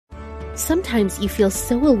Sometimes you feel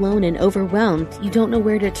so alone and overwhelmed you don't know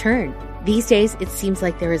where to turn. These days, it seems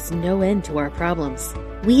like there is no end to our problems.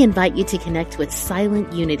 We invite you to connect with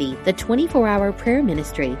Silent Unity, the 24-hour prayer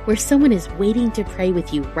ministry where someone is waiting to pray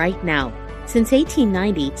with you right now. Since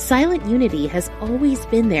 1890, Silent Unity has always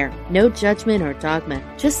been there. No judgment or dogma,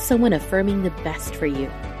 just someone affirming the best for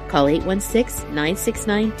you. Call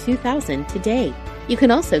 816-969-2000 today. You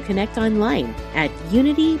can also connect online at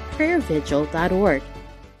unityprayervigil.org.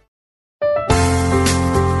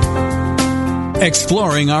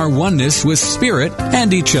 Exploring our oneness with Spirit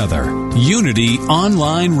and each other. Unity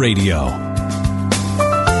Online Radio.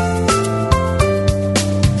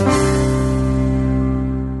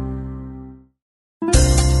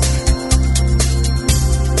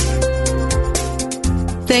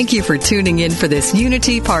 Thank you for tuning in for this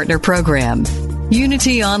Unity Partner Program.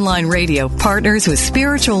 Unity Online Radio partners with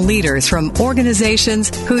spiritual leaders from organizations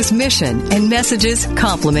whose mission and messages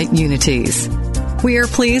complement Unity's. We are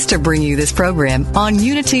pleased to bring you this program on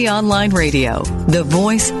Unity Online Radio, the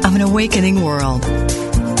voice of an awakening world.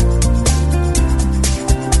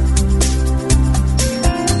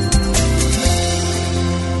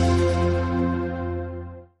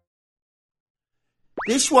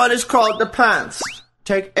 This one is called The Pants.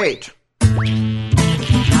 Take 8.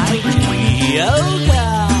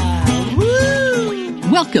 Yoga! Woo!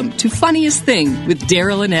 Welcome to Funniest Thing with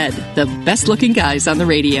Daryl and Ed, the best-looking guys on the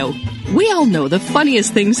radio. We all know the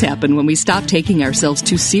funniest things happen when we stop taking ourselves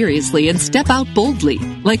too seriously and step out boldly,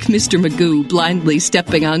 like Mr. Magoo blindly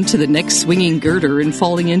stepping onto the next swinging girder and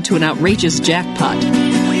falling into an outrageous jackpot.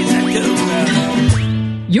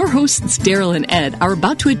 Your hosts, Daryl and Ed, are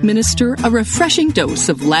about to administer a refreshing dose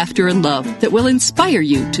of laughter and love that will inspire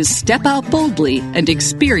you to step out boldly and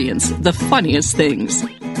experience the funniest things.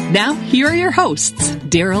 Now, here are your hosts,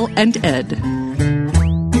 Daryl and Ed.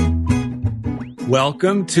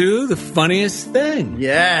 Welcome to The Funniest Thing.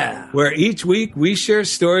 Yeah. Where each week we share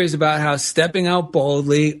stories about how stepping out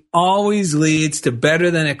boldly always leads to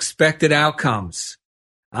better than expected outcomes.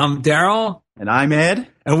 I'm Daryl. And I'm Ed.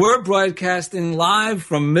 And we're broadcasting live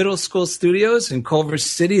from Middle School Studios in Culver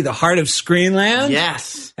City, the heart of Screenland.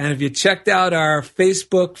 Yes. And if you checked out our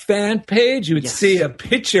Facebook fan page, you would see a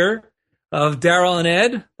picture of Daryl and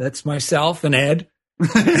Ed. That's myself and Ed.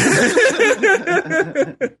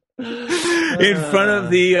 In front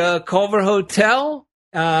of the Culver Hotel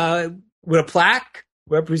with a plaque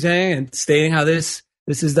representing and stating how this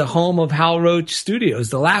is the home of Hal Roach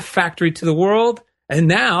Studios, the laugh factory to the world, and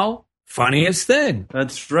now Funniest Thing.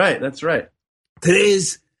 That's right. That's right.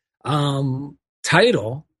 Today's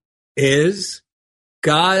title is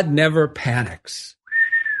God Never Panics.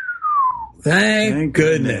 Thank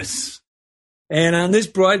goodness. And on this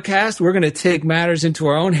broadcast, we're going to take matters into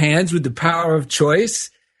our own hands with the power of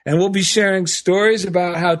choice. And we'll be sharing stories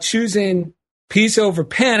about how choosing peace over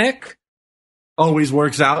panic always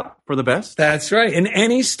works out for the best. That's right. In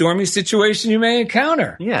any stormy situation you may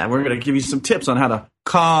encounter. Yeah, we're going to give you some tips on how to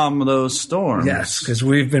calm those storms. Yes, because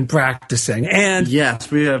we've been practicing. And yes,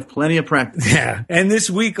 we have plenty of practice. Yeah. And this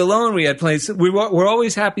week alone, we had plenty. We're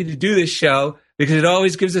always happy to do this show because it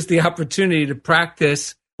always gives us the opportunity to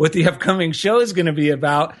practice what the upcoming show is going to be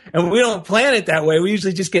about. And we don't plan it that way. We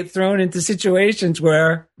usually just get thrown into situations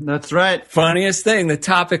where... That's right. Funniest thing, the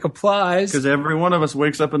topic applies. Because every one of us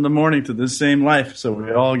wakes up in the morning to this same life, so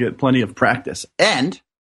we all get plenty of practice. And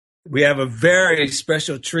we have a very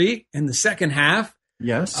special treat in the second half.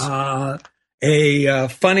 Yes. A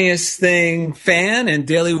Funniest Thing fan and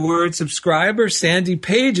Daily Word subscriber, Sandy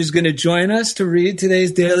Page, is going to join us to read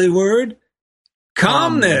today's Daily Word,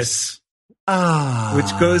 Calmness.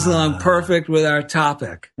 Which goes along perfect with our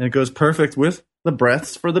topic. And it goes perfect with the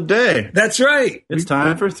breaths for the day. That's right. It's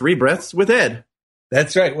time for 3 breaths with Ed.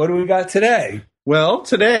 That's right. What do we got today? Well,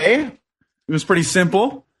 today, it was pretty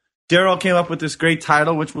simple. Daryl came up with this great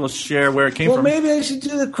title, which we'll share where it came from. Well, maybe I should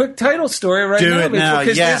do the quick title story right now. Do it now,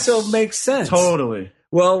 because yes. this will make sense. Totally.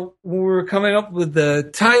 Well, when we were coming up with the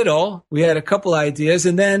title, we had a couple ideas,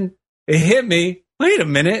 and then it hit me, wait a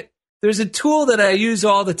minute. There's a tool that I use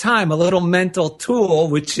all the time, a little mental tool,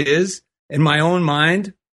 which is, in my own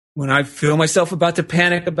mind, when I feel myself about to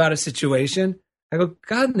panic about a situation, I go,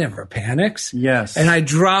 God never panics. Yes. And I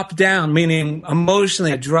drop down, meaning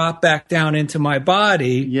emotionally, I drop back down into my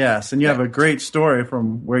body. Yes, and you have a great story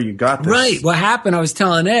from where you got this. Right. What happened, I was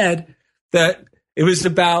telling Ed that it was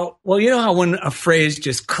about, well, you know how when a phrase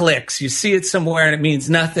just clicks, you see it somewhere and it means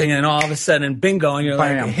nothing, and all of a sudden, bingo, and you're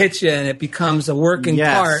like, it hits you, and it becomes a working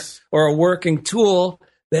part or a working tool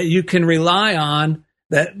that you can rely on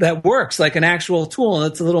that works like an actual tool. And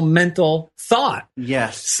it's a little mental thought.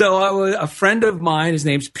 Yes. So a friend of mine, his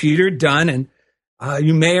name's Peter Dunn, and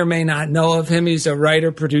You may or may not know of him. He's a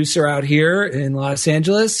writer-producer out here in Los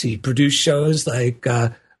Angeles. He produced shows like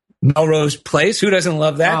Melrose Place. Who doesn't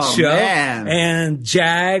love that show? Man. And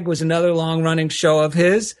Jag was another long-running show of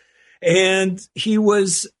his. And he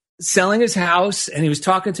was selling his house, and he was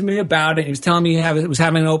talking to me about it. He was telling me he was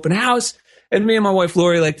having an open house. And me and my wife,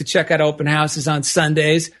 Lori, like to check out open houses on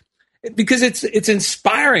Sundays because it's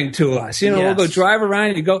inspiring to us. You know, We'll go drive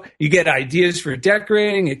around. You get ideas for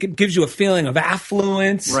decorating. It gives you a feeling of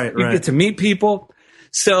affluence. Right. You get to meet people.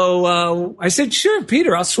 So I said, sure,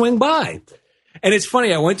 Peter, I'll swing by. And it's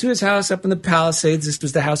funny. I went to his house up in the Palisades. This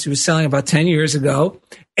was the house he was selling about 10 years ago.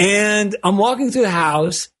 And I'm walking through the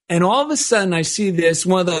house, and all of a sudden I see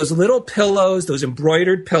one of those little pillows, those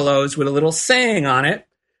embroidered pillows with a little saying on it,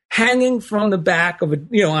 hanging from the back of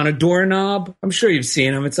on a doorknob. I'm sure you've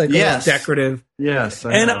seen them. It's like a decorative. Yes.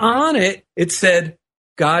 And on it said,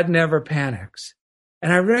 God never panics.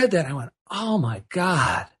 And I read that. And I went, oh my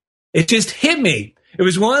God. It just hit me. It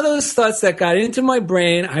was one of those thoughts that got into my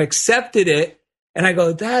brain. I accepted it. And I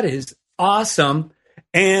go, that is awesome.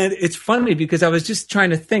 And it's funny because I was just trying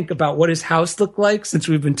to think about what his house looked like since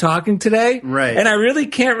we've been talking today. Right. And I really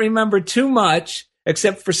can't remember too much,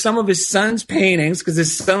 except for some of his son's paintings, because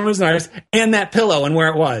his son was an artist, and that pillow and where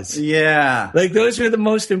it was. Yeah. Like, those are the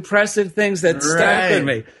most impressive things that stuck with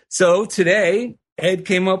me. So today, Ed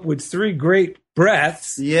came up with 3 great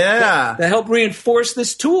breaths that help reinforce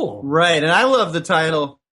this tool. Right. And I love the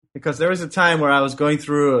title because there was a time where I was going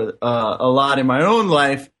through a lot in my own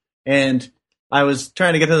life, and I was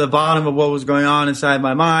trying to get to the bottom of what was going on inside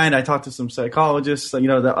my mind. I talked to some psychologists,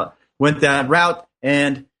 that went that route,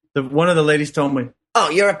 and one of the ladies told me, "Oh,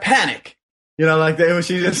 you're a panic."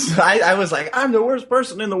 I was like, "I'm the worst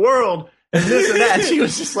person in the world," and this and that. And she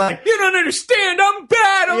was just like, "You don't understand. I'm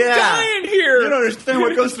bad. I'm dying here. You don't understand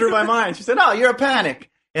what goes through my mind." She said, "Oh, you're a panic."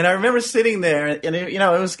 And I remember sitting there, and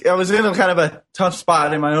I was in a kind of a tough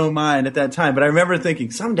spot in my own mind at that time. But I remember thinking,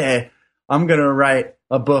 someday I'm going to write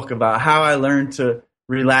a book about how I learned to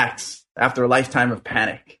relax after a lifetime of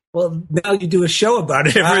panic. Well, now you do a show about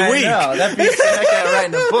it every week. I know. That beats the heck out of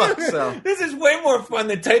writing a book. So this is way more fun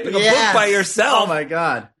than typing a book by yourself. Oh, my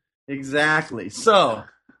God. Exactly. So,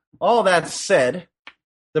 all that said,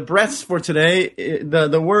 the breaths for today,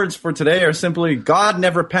 the words for today are simply, God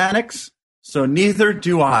never panics, so neither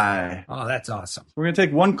do I. Oh, that's awesome. We're going to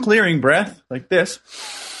take one clearing breath like this.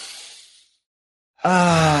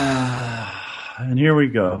 And here we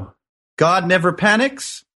go. God never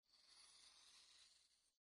panics,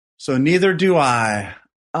 so neither do I.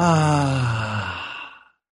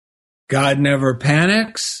 God never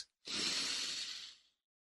panics,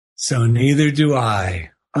 so neither do I.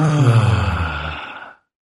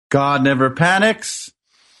 God never panics,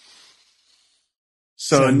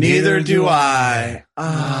 so neither do I.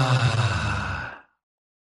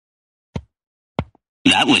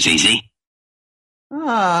 That was easy.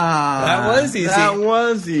 That was easy. That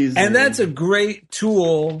was easy. And that's a great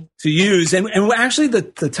tool to use. And actually,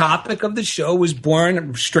 the topic of the show was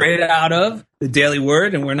born straight out of the Daily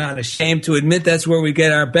Word, and we're not ashamed to admit that's where we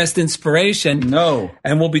get our best inspiration. No.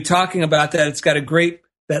 And we'll be talking about that. It's got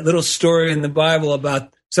that little story in the Bible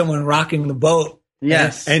about someone rocking the boat.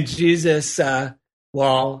 Yes. And Jesus, now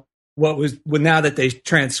that they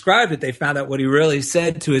transcribed it, they found out what he really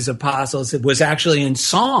said to his apostles. It was actually in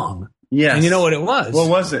song. Yes. And you know what it was? What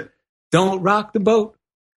was it? Don't rock the boat.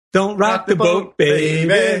 Don't rock the boat,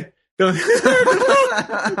 baby. Don't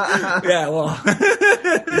yeah, well.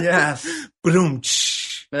 Yes. Boom.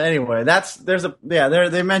 But anyway,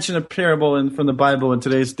 they mention a parable from the Bible in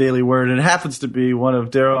today's Daily Word, and it happens to be one of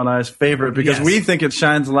Daryl and I's favorite because we think it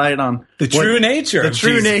shines light on the true nature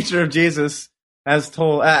of Jesus, as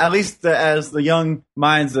told, at least as the young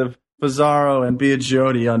minds of Pizarro and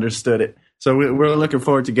Biagiotti understood it. So we're looking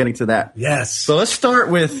forward to getting to that. Yes. So let's start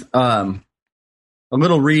with a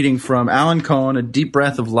little reading from Alan Cohen, A Deep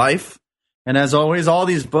Breath of Life. And as always, all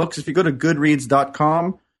these books, if you go to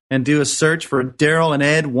goodreads.com and do a search for Daryl and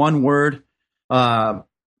Ed, one word,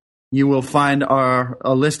 you will find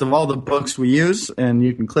a list of all the books we use, and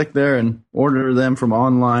you can click there and order them from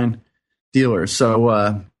online dealers.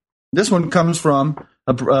 So this one comes from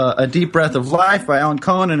A Deep Breath of Life by Alan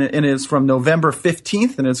Cohen, and it is from November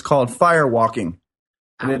 15th, and it's called Fire Walking.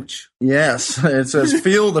 Ouch. Yes, it says,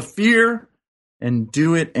 feel the fear and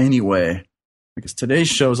do it anyway. Because today's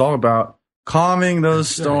show is all about calming those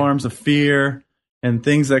storms of fear and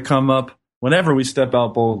things that come up whenever we step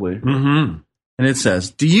out boldly. Mm-hmm. And it says,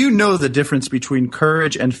 do you know the difference between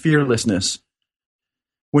courage and fearlessness?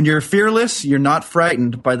 When you're fearless, you're not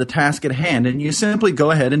frightened by the task at hand, and you simply go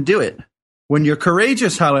ahead and do it. When you're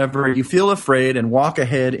courageous, however, you feel afraid and walk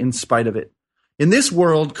ahead in spite of it. In this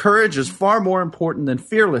world, courage is far more important than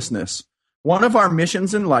fearlessness. One of our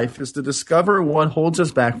missions in life is to discover what holds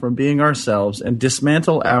us back from being ourselves and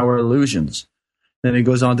dismantle our illusions. Then he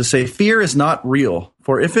goes on to say, fear is not real,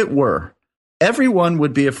 for if it were, everyone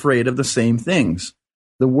would be afraid of the same things.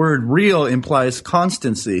 The word real implies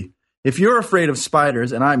constancy. If you're afraid of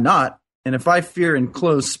spiders and I'm not, and if I fear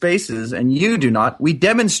enclosed spaces and you do not, we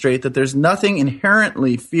demonstrate that there's nothing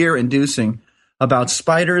inherently fear-inducing about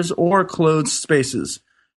spiders or closed spaces.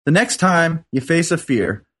 The next time you face a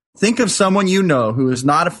fear, think of someone you know who is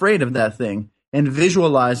not afraid of that thing and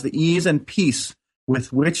visualize the ease and peace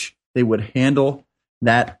with which they would handle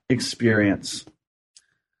that experience.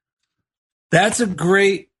 That's a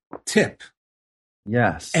great tip.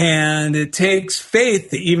 Yes. And it takes faith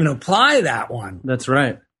to even apply that one. That's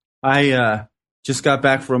right. I just got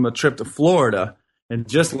back from a trip to Florida, and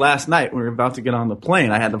just last night, we were about to get on the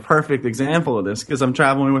plane. I had the perfect example of this because I'm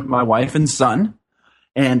traveling with my wife and son,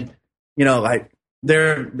 and, you know, like,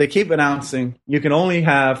 they keep announcing you can only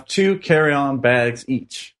have 2 carry-on bags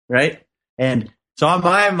each, right? And so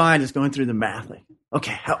my mind is going through the math, like,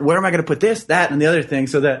 okay, where am I going to put this, that, and the other thing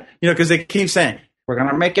so that, you know, because they keep saying, we're going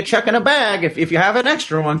to make you check in a bag if you have an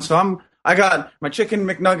extra one. So I got my chicken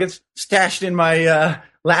McNuggets stashed in my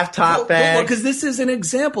laptop bag. Because this is an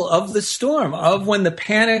example of the storm, of when the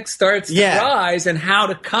panic starts to rise and how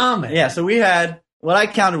to calm it. Yeah, so we had what I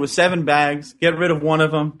counted was 7 bags. Get rid of one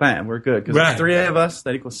of them, bam, we're good. Because there's 3 of us,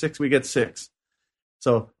 that equals 6, we get 6.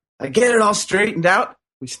 So I get it all straightened out.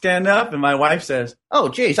 We stand up, and my wife says, oh,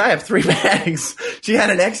 geez, I have 3 bags. She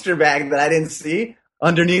had an extra bag that I didn't see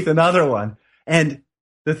underneath another one. And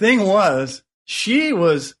the thing was, she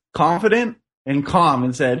was confident and calm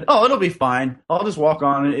and said, oh, it'll be fine. I'll just walk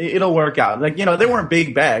on and it'll work out. Like, you know, they weren't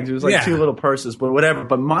big bags. It was like 2 little purses, but whatever.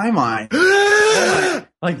 But my mind,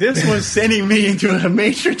 like this was sending me into a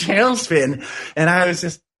major tailspin. And I was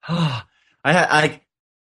just, I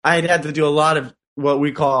had to do a lot of what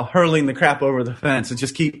we call hurling the crap over the fence and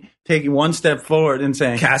just keep taking one step forward and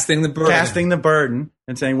saying, casting the burden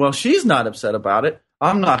and saying, well, she's not upset about it.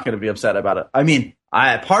 I'm not going to be upset about it. I mean,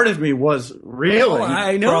 part of me was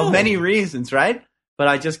reeling for many reasons, right? But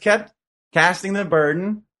I just kept casting the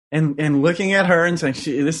burden and looking at her and saying,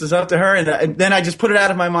 this is up to her. And then I just put it out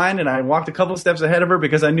of my mind and I walked a couple of steps ahead of her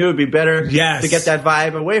because I knew it would be better to get that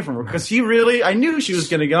vibe away from her. Because I knew she was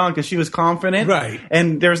going to get on because she was confident. Right.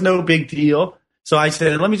 And there's no big deal. So I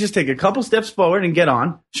said, let me just take a couple steps forward and get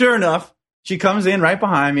on. Sure enough, she comes in right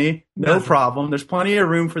behind me. No problem. There's plenty of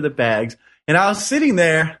room for the bags. And I was sitting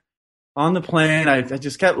there on the plane. I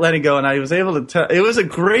just kept letting go, and I was able to tell. It was a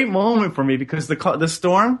great moment for me because the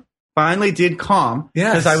storm finally did calm.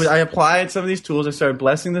 Yes. Because I applied some of these tools. I started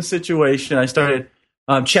blessing the situation. I started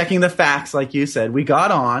checking the facts, like you said. We got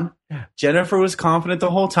on. Jennifer was confident the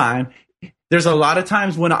whole time. There's a lot of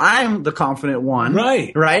times when I'm the confident one,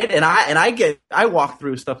 right? And I walk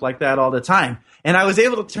through stuff like that all the time. And I was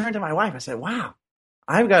able to turn to my wife. I said, "Wow,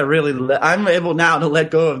 I'm able now to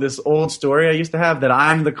let go of this old story I used to have that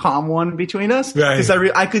I'm the calm one between us." Because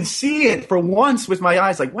I could see it for once with my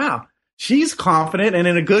eyes, like, wow, she's confident and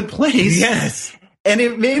in a good place. Yes, and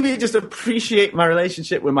it made me just appreciate my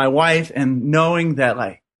relationship with my wife and knowing that,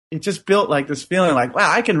 like, it just built like this feeling, like,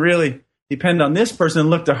 wow, I can really depend on this person and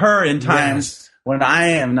look to her in times when I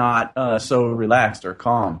am not so relaxed or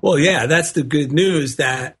calm. Well, yeah, that's the good news.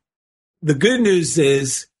 The good news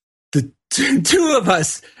is the 2 of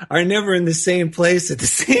us are never in the same place at the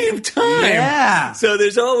same time. Yeah. So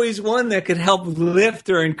there's always one that could help lift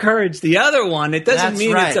or encourage the other one. It doesn't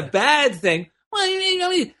mean it's a bad thing. Well, you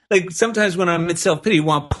know, like sometimes when I'm in self-pity, you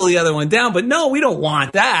want to pull the other one down. But no, we don't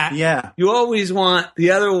want that. Yeah. You always want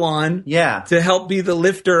the other one to help be the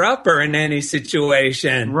lifter-upper in any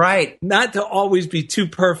situation. Right. Not to always be 2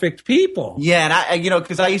 perfect people. Yeah, and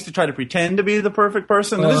because I used to try to pretend to be the perfect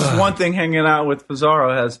person. This is one thing hanging out with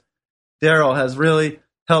Pizarro Daryl has really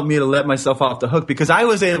helped me to let myself off the hook because I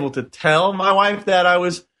was able to tell my wife that I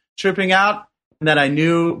was tripping out. That I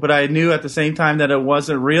knew, but I knew at the same time that it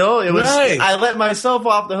wasn't real. It was. I let myself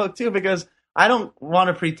off the hook too because I don't want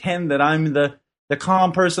to pretend that I'm the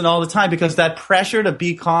calm person all the time because that pressure to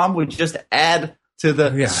be calm would just add to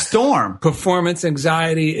the storm. Performance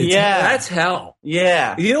anxiety. That's hell.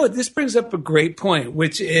 Yeah. You know what? This brings up a great point,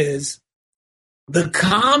 which is the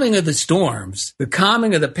calming of the storms, the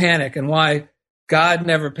calming of the panic, and why God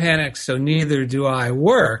never panics, so neither do I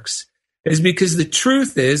works. Is because the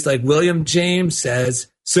truth is, like William James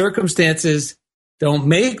says, circumstances don't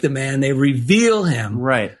make the man, they reveal him.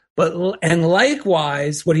 Right. And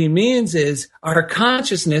likewise, what he means is our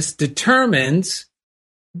consciousness determines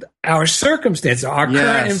our circumstances, our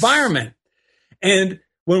current environment. And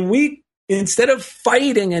when we instead of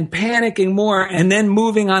fighting and panicking more and then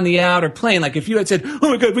moving on the outer plane, like if you had said, oh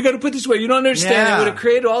my God, we got to put this away, you don't understand, it would have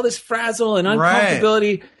created all this frazzle and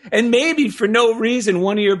uncomfortability. Right. And maybe for no reason,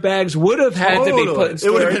 one of your bags would have had to be put in storage.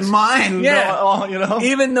 It would have been mine. Yeah.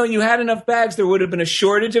 Even though you had enough bags, there would have been a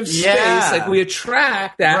shortage of space. Like we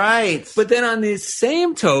attract that. Right. But then on the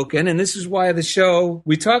same token, and this is why the show,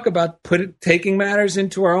 we talk about taking matters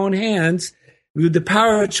into our own hands, with the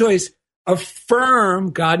power of choice,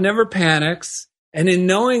 affirm God never panics. And in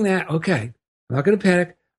knowing that, okay, I'm not going to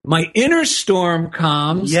panic. My inner storm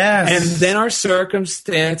calms. Yes. And then our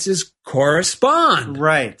circumstances correspond.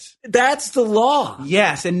 Right. That's the law.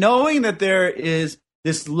 Yes. And knowing that there is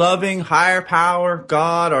this loving higher power,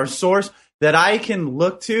 God, our source, that I can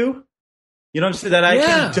look to, you know, so that I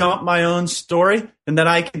can dump my own story and that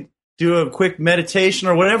I can do a quick meditation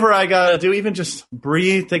or whatever I got to do, even just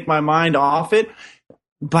breathe, take my mind off it.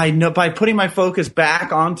 By putting my focus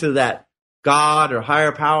back onto that God or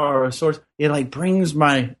higher power or a source, it like brings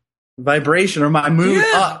my vibration or my mood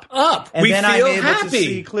up. And then I'm able to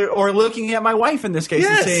see clear. Or looking at my wife in this case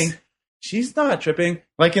and saying, she's not tripping.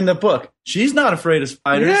 Like in the book, she's not afraid of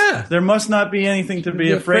spiders. Yeah. There must not be anything to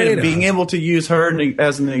be afraid of. Being able to use her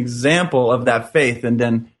as an example of that faith and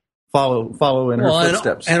then follow in her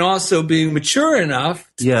footsteps. And also being mature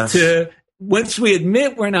enough to, once we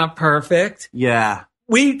admit we're not perfect. Yeah.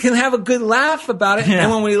 We can have a good laugh about it. Yeah.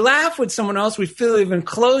 And when we laugh with someone else, we feel even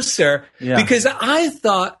closer. Yeah. Because I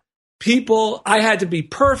thought I had to be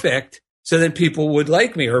perfect so that people would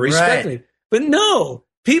like me or respect me. But no,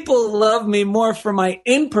 people love me more for my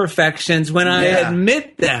imperfections when I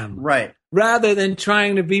admit them. Right. Rather than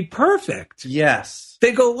trying to be perfect. Yes.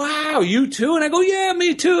 They go, wow, you too? And I go, yeah,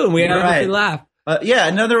 me too. And we have a good laugh.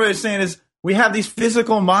 Another way of saying it is, we have these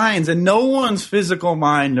physical minds, and no one's physical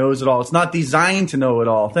mind knows it all. It's not designed to know it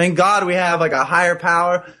all. Thank God we have like a higher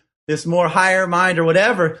power, this more higher mind or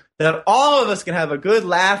whatever, that all of us can have a good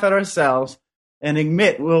laugh at ourselves and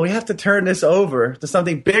admit, well, we have to turn this over to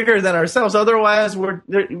something bigger than ourselves. Otherwise,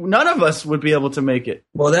 none of us would be able to make it.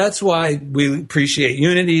 Well, that's why we appreciate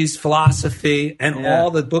Unity's philosophy and all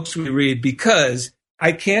the books we read, because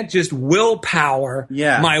I can't just willpower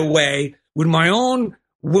my way with my own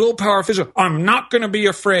willpower, physical. I'm not going to be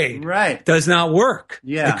afraid. Right. Does not work.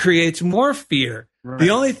 Yeah. It creates more fear. Right.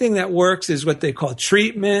 The only thing that works is what they call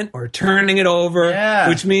treatment or turning it over,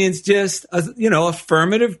 which means just,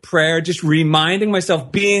 affirmative prayer, just reminding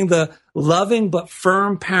myself, being the loving but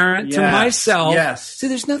firm parent to myself. Yes. So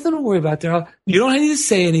there's nothing to worry about there. You don't need to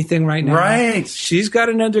say anything right now. Right. She's got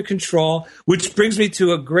it under control, which brings me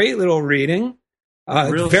to a great little reading.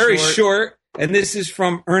 Very short. And this is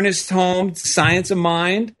from Ernest Holmes, Science of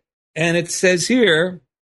Mind. And it says here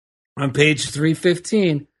on page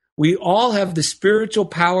 315, we all have the spiritual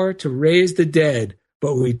power to raise the dead,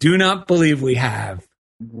 but we do not believe we have.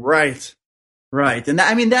 Right. And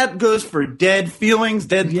that goes for dead feelings,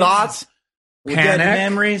 dead thoughts, dead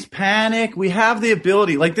memories, panic. We have the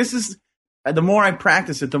ability. Like this is, the more I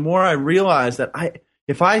practice it, the more I realize that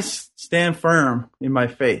if I stand firm in my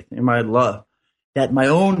faith, in my love, that my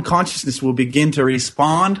own consciousness will begin to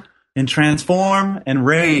respond and transform and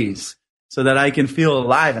raise so that I can feel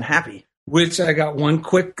alive and happy. Which I got one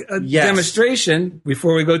quick demonstration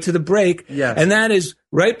before we go to the break. Yes. And that is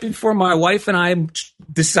right before my wife and I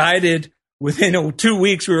decided within 2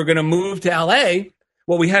 weeks we were going to move to LA.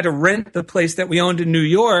 Well, we had to rent the place that we owned in New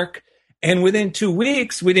York. And within 2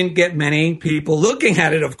 weeks, we didn't get many people looking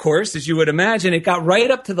at it, of course, as you would imagine. It got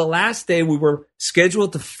right up to the last day. We were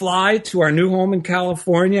scheduled to fly to our new home in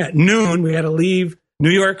California at noon. We had to leave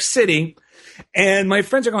New York City. And my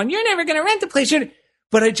friends are going, you're never going to rent the place.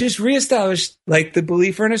 But I just reestablished, like the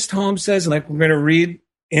belief Ernest Holmes says, and like we're going to read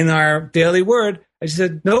in our daily word. I just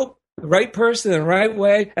said, nope, the right person, the right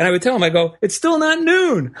way. And I would tell him, I go, it's still not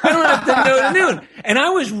noon. I don't have to know to noon. And I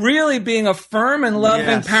was really being a firm and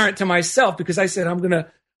loving parent to myself because I said, I'm going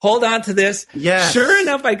to hold on to this. Yes. Sure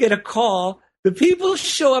enough, I get a call. The people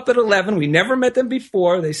show up at 11. We never met them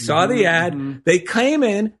before. They saw the ad. They came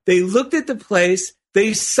in. They looked at the place.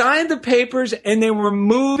 They signed the papers and they were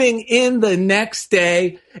moving in the next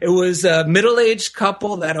day. It was a middle-aged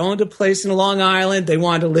couple that owned a place in Long Island. They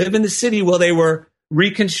wanted to live in the city while they were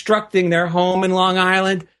reconstructing their home in Long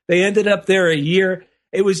Island. They ended up there a year.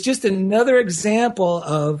 It was just another example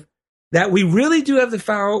of that we really do have the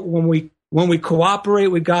power when we cooperate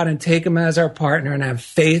with God and take him as our partner and have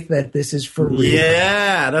faith that this is for real.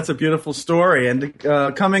 Yeah, that's a beautiful story. And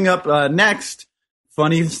coming up next,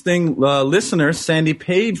 funniest thing, listener, Sandy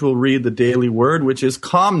Page will read the daily word, which is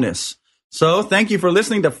calmness. So thank you for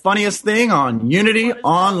listening to Funniest Thing on Unity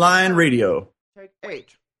Online Radio. Take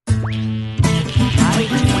 8.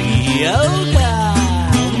 Yoga.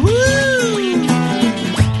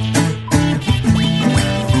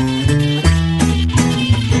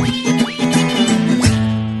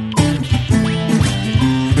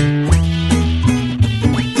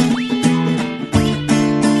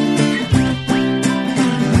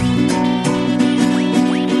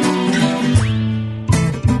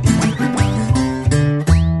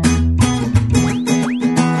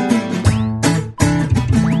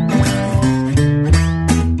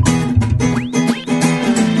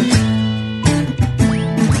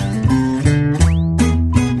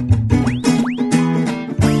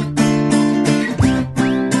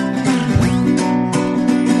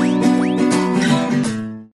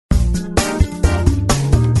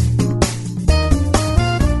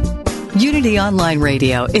 Unity Online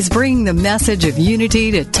Radio is bringing the message of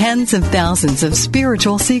unity to tens of thousands of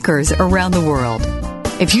spiritual seekers around the world.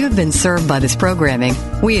 If you have been served by this programming,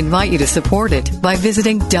 we invite you to support it by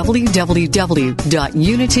visiting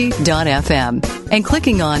www.unity.fm and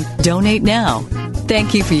clicking on Donate Now.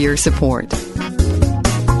 Thank you for your support.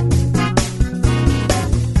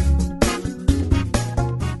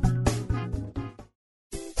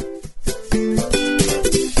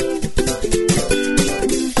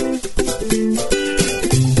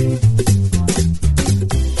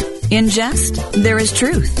 In jest, there is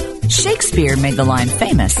truth. Shakespeare made the line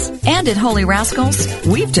famous. And at Holy Rascals,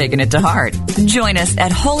 we've taken it to heart. Join us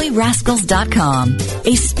at HolyRascals.com,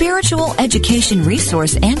 a spiritual education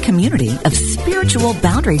resource and community of spiritual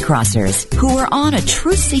boundary crossers who are on a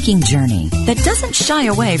truth-seeking journey that doesn't shy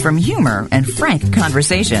away from humor and frank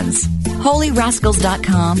conversations.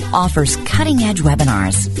 HolyRascals.com offers cutting-edge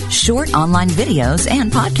webinars, short online videos, and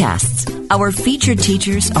podcasts. Our featured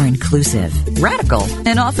teachers are inclusive, radical,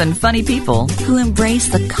 and often funny people who embrace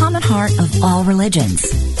the common heart of all religions.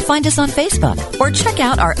 Find us on Facebook or check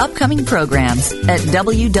out our upcoming programs at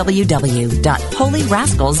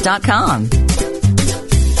www.HolyRascals.com.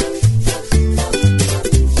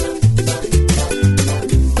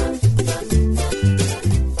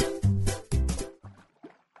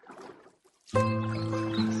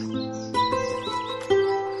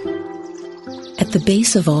 At the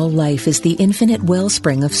base of all life is the infinite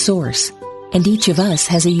wellspring of Source, and each of us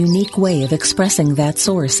has a unique way of expressing that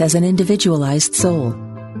Source as an individualized soul.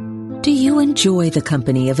 Do you enjoy the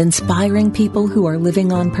company of inspiring people who are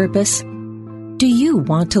living on purpose? Do you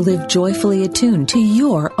want to live joyfully attuned to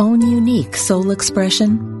your own unique soul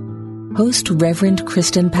expression? Host Reverend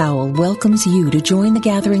Kristen Powell welcomes you to join the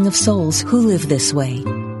gathering of souls who live this way.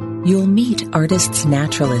 You'll meet artists,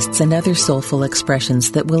 naturalists, and other soulful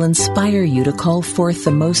expressions that will inspire you to call forth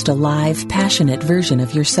the most alive, passionate version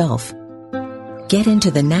of yourself. Get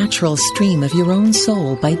into the natural stream of your own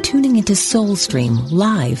soul by tuning into Soulstream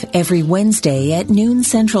live every Wednesday at noon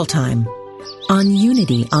Central Time on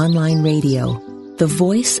Unity Online Radio, the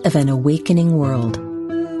voice of an awakening world.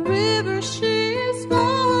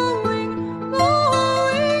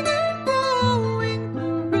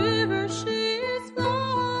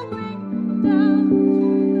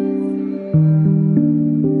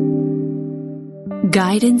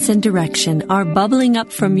 Guidance and direction are bubbling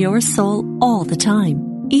up from your soul all the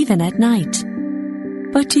time, even at night.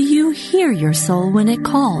 But do you hear your soul when it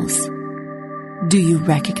calls? Do you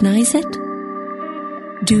recognize it?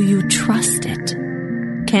 Do you trust it?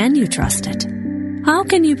 Can you trust it? How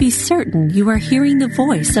can you be certain you are hearing the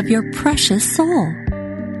voice of your precious soul?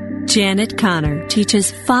 Janet Connor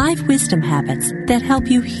teaches 5 wisdom habits that help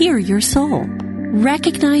you hear your soul,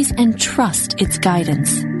 recognize and trust its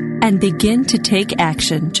guidance, and begin to take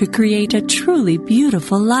action to create a truly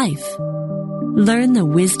beautiful life. Learn the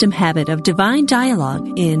wisdom habit of divine dialogue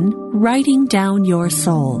in Writing Down Your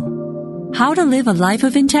Soul. How to live a life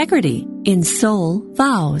of integrity in Soul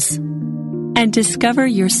Vows. And discover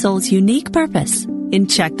your soul's unique purpose in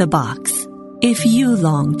Check the Box. If you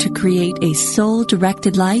long to create a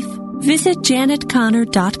soul-directed life, visit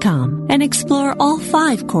janetconnor.com and explore all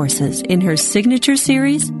 5 courses in her signature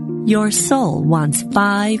series, Your Soul Wants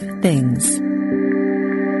 5 Things.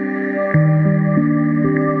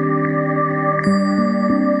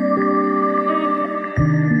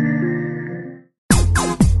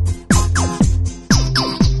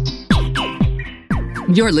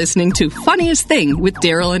 You're listening to Funniest Thing with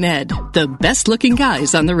Daryl and Ed, the best-looking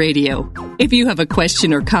guys on the radio. If you have a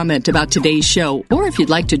question or comment about today's show, or if you'd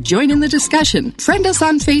like to join in the discussion, friend us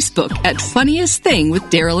on Facebook at Funniest Thing with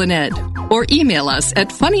Daryl and Ed, or email us at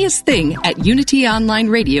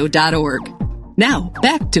funniestthing@unityonlineradio.org. Now,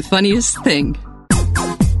 back to Funniest Thing.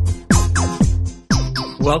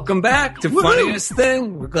 Welcome back to Funniest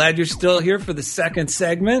Thing. We're glad you're still here for the second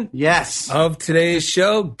segment. Yes. Of today's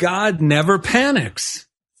show, God Never Panics.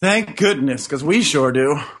 Thank goodness, because we sure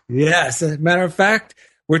do. Yes. As a matter of fact,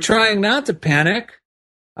 we're trying not to panic.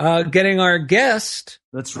 Getting our guest.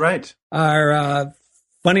 That's right. Our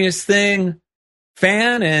funniest thing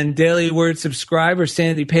fan and Daily Word subscriber,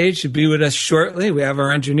 Sandy Page, should be with us shortly. We have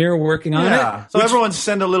our engineer working on it. So everyone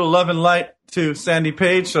send a little love and light to Sandy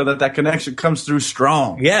Page so that connection comes through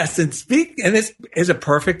strong. Yes, and this is a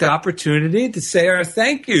perfect opportunity to say our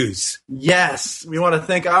thank yous. Yes, we want to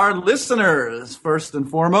thank our listeners first and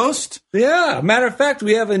foremost. Yeah, matter of fact,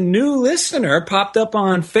 we have a new listener popped up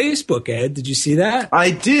on Facebook, Ed. Did you see that?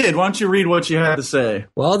 I did. Why don't you read what you had to say?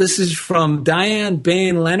 Well, this is from Diane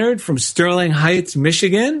Bain Leonard from Sterling Heights,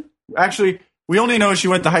 Michigan. Actually, we only know she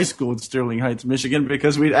went to high school in Sterling Heights, Michigan,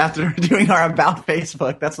 because after doing our About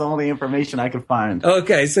Facebook, that's the only information I could find.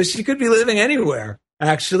 Okay, so she could be living anywhere,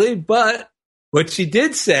 actually. But what she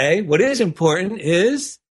did say, what is important,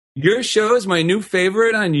 is your show is my new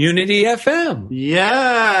favorite on Unity FM.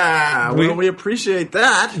 Yeah, we appreciate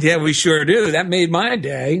that. Yeah, we sure do. That made my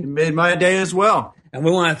day. It made my day as well. And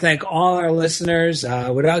we want to thank all our listeners.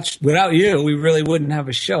 Without you, we really wouldn't have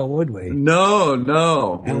a show, would we?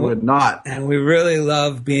 No, we would not. And we really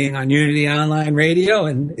love being on Unity Online Radio,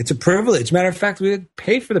 and it's a privilege. Matter of fact, we would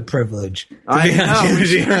pay for the privilege to be on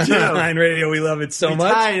Unity Online Radio. We love it so much.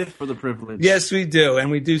 We tithe for the privilege. Yes, we do, and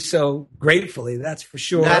we do so gratefully, that's for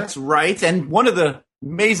sure. That's right. And one of the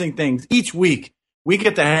amazing things, each week, we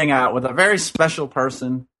get to hang out with a very special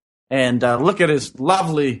person and look at his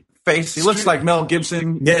lovely face. He looks like Mel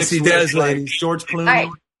Gibson. Yes, he does, ladies. George Clooney. Hi.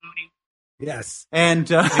 Yes. And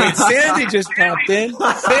Sandy just popped in.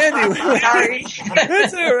 Sandy. Sorry.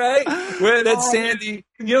 That's all right. That's Sandy.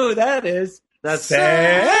 You know who that is? That's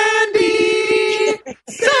Sandy.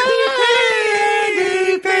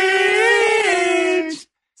 Sandy Page.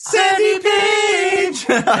 Sandy Page.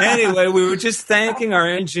 Anyway, we were just thanking our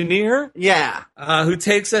engineer. Yeah. Who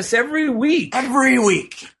takes us every week.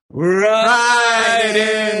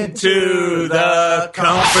 Right into the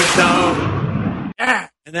comfort zone. Yeah.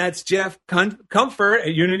 And that's Jeff Comfort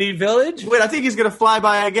at Unity Village. Wait, I think he's going to fly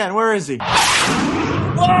by again. Where is he?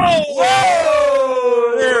 Whoa!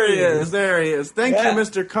 There he is. Thank you,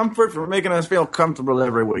 Mr. Comfort, for making us feel comfortable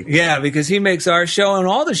every week. Yeah, because he makes our show and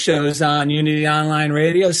all the shows on Unity Online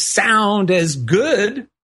Radio sound as good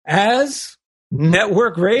as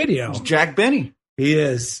network radio. It's Jack Benny. He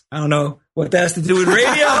is. I don't know what that has to do with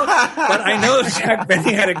radio, but I know Jack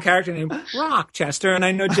Benny had a character named Rochester, and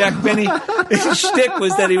I know Jack Benny, his shtick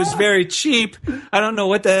was that he was very cheap. I don't know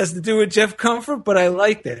what that has to do with Jeff Comfort, but I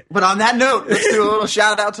liked it. But on that note, let's do a little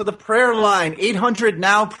shout out to the prayer line,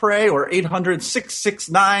 800-NOW-PRAY or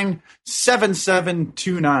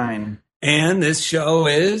 800-669-7729. And this show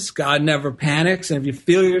is God Never Panics, and if you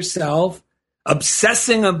feel yourself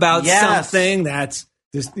obsessing about something that's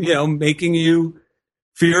just, making you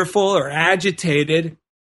fearful or agitated,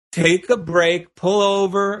 take a break, pull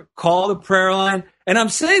over, call the prayer line. And I'm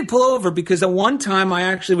saying pull over because at one time I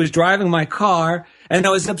actually was driving my car and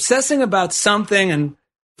I was obsessing about something. And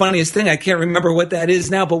funniest thing, I can't remember what that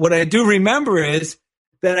is now, but what I do remember is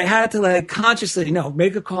that I had to consciously,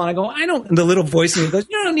 make a call. And I go, and the little voice in me goes,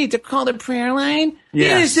 you don't need to call the prayer line.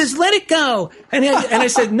 Yes. Just let it go. And I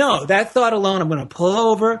said, no, that thought alone, I'm going to pull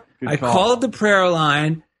over. I called the prayer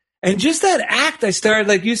line. And just that act, I started,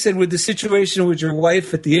 like you said, with the situation with your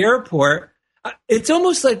wife at the airport. It's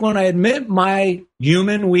almost like when I admit my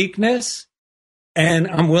human weakness and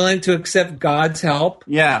I'm willing to accept God's help.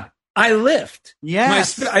 Yeah. I lift.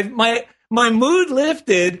 Yes. My mood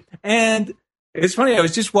lifted. And it's funny. I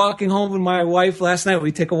was just walking home with my wife last night.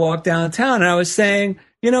 We take a walk downtown and I was saying,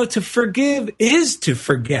 to forgive is to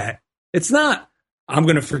forget. It's not, I'm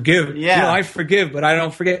going to forgive. Yeah. I forgive, but I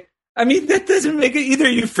don't forget. I mean, that doesn't make it either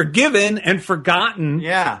you've forgiven and forgotten.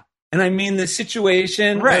 Yeah. And I mean the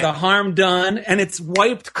situation or the harm done and it's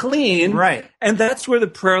wiped clean. Right. And that's where the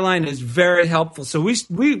prayer line is very helpful. So we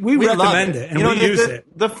recommend it and we use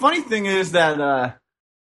it. The funny thing is that,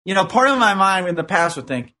 part of my mind in the past would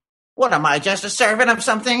think, what am I, just a servant of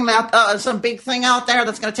something, some big thing out there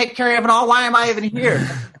that's going to take care of it all? Why am I even here?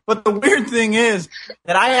 But the weird thing is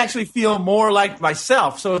that I actually feel more like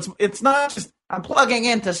myself. So it's not just, I'm plugging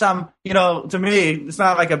into some, to me, it's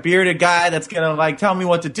not like a bearded guy that's going to tell me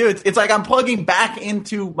what to do. It's like I'm plugging back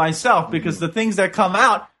into myself because the things that come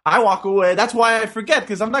out, I walk away. That's why I forget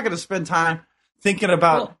because I'm not going to spend time thinking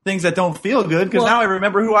about things that don't feel good because now I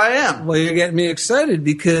remember who I am. Well, you're getting me excited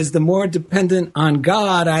because the more dependent on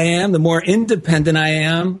God I am, the more independent I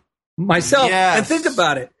am myself. Yes. And think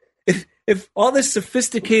about it. If all this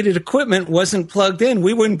sophisticated equipment wasn't plugged in,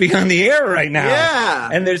 we wouldn't be on the air right now. Yeah.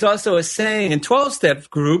 And there's also a saying in 12-step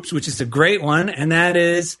groups, which is a great one, and that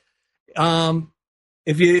is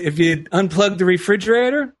if you unplug the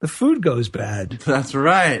refrigerator, the food goes bad. That's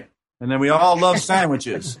right. And then we all love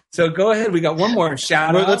sandwiches. So go ahead. We got one more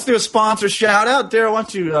shout out. Let's do a sponsor shout out. Daryl, why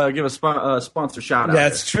don't you give a sponsor shout out?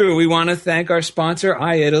 That's true. We want to thank our sponsor,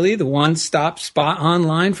 iItaly, the one-stop spot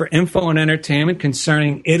online for info and entertainment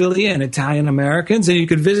concerning Italy and Italian Americans. And you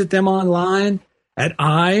can visit them online at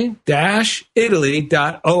i-italy.org.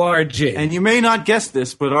 And you may not guess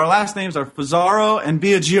this, but our last names are Fazzaro and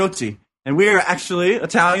Biagiotti. And we are actually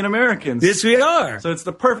Italian Americans. Yes, we are. So it's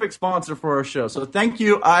the perfect sponsor for our show. So thank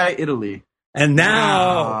you, iItaly. And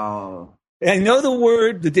now, I know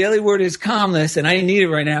the daily word is calmness, and I need it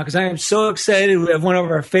right now because I am so excited. We have one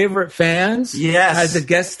of our favorite fans as a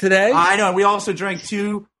guest today. I know. We also drank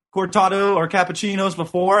 2 cortado or cappuccinos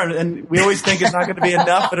before, and we always think it's not going to be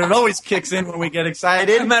enough, but it always kicks in when we get excited.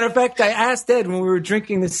 As a matter of fact, I asked Ed when we were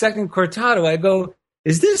drinking the second cortado, I go,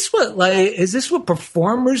 Is this what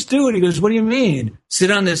performers do? And he goes, what do you mean? Sit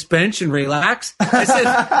on this bench and relax? I said,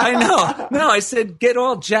 I know. No, I said, get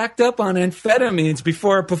all jacked up on amphetamines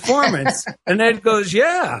before a performance. And Ed goes,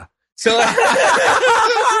 yeah. So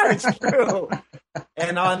it's true.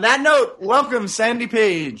 And on that note, welcome, Sandy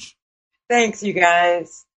Page. Thanks, you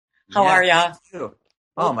guys. How are ya?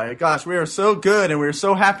 Oh, my gosh. We are so good, and we're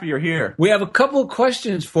so happy you're here. We have a couple of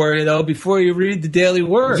questions for you, though, before you read the Daily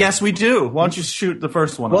Word. Yes, we do. Why don't you shoot the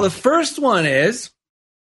first one? Well, the first one is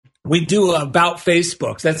we do about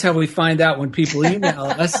Facebooks. That's how we find out when people email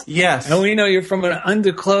us. Yes. And we know you're from an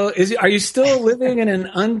undisclosed... Are you still living in an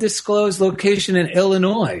undisclosed location in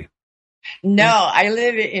Illinois? No, I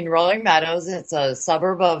live in Rolling Meadows. It's a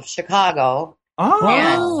suburb of Chicago.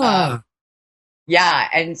 Oh. Yeah,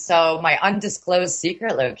 and so my undisclosed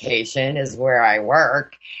secret location is where I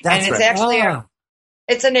work. And it's actually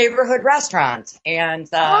it's a neighborhood restaurant. And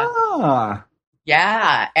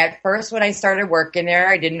yeah, at first when I started working there,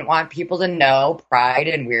 I didn't want people to know. Pride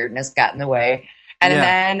and weirdness got in the way. And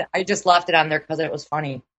then I just left it on there because it was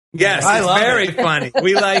funny. Yes, it's very funny.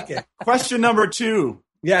 We like it. Question number 2.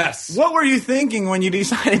 Yes. What were you thinking when you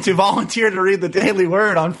decided to volunteer to read the Daily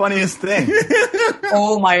Word on Funniest Thing?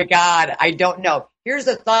 Oh, my God. I don't know. Here's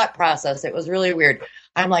the thought process. It was really weird.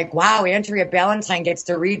 I'm like, wow, Andrea Ballantyne gets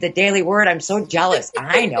to read the Daily Word. I'm so jealous.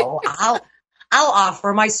 I know. I'll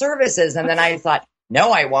offer my services. And then I thought,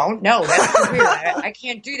 no, I won't. No, that's too weird. I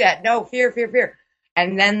can't do that. No, fear.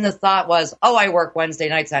 And then the thought was, oh, I work Wednesday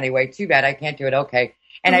nights anyway. Too bad. I can't do it. Okay.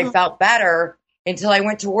 And I felt better until I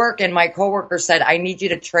went to work and my coworker said, I need you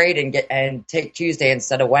to trade and take Tuesday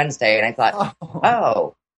instead of Wednesday. And I thought,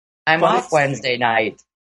 I'm off Wednesday night.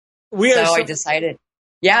 I decided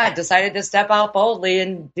to step out boldly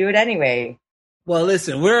and do it anyway. Well,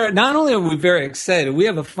 listen, not only are we very excited, we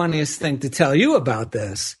have a funniest thing to tell you about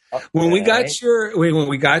this. Okay. When we got your,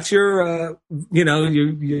 you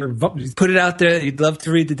put it out there that you'd love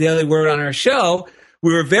to read the Daily Word on our show,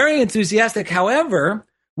 we were very enthusiastic. However,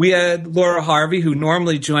 we had Laura Harvey, who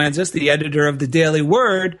normally joins us, the editor of the Daily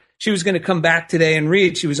Word. She was going to come back today and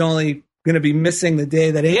read. She was only going to be missing the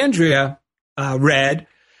day that Andrea read.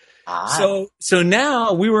 So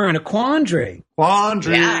now we were in a quandary.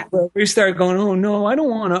 Yeah. We started going, oh no, I don't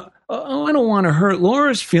want to hurt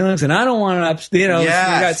Laura's feelings, and I don't want to, we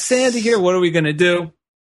got Sandy here. What are we going to do?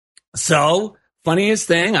 So, funniest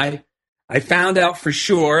thing, I found out for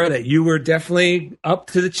sure that you were definitely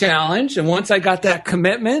up to the challenge. And once I got that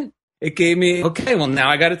commitment, it gave me, okay, well, now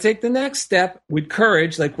I got to take the next step with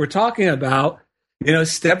courage, like we're talking about.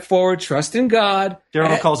 Step forward, trust in God.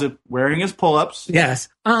 Daryl calls it wearing his pull-ups. Yes.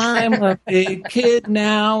 I'm a big kid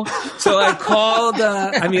now. So I called,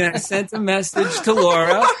 I sent a message to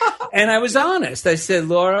Laura, and I was honest. I said,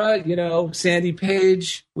 Laura, Sandy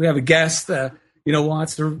Page, we have a guest, would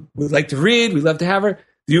like to read. We'd love to have her.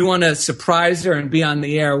 Do you want to surprise her and be on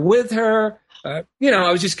the air with her? I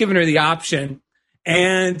was just giving her the option.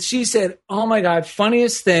 And she said, oh, my God,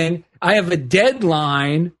 funniest thing. I have a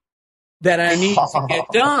deadline that I need to get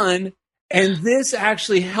done. And this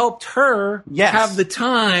actually helped her have the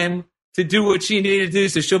time to do what she needed to do.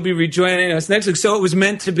 So she'll be rejoining us next week. So it was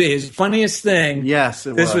meant to be. It's the funniest thing. Yes,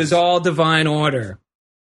 this was all divine order.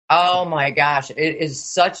 Oh, my gosh. It is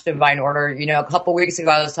such divine order. A couple weeks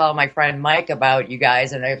ago, I was telling my friend Mike about you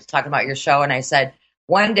guys, and I was talking about your show, and I said,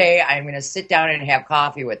 one day I'm going to sit down and have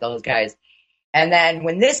coffee with those guys. And then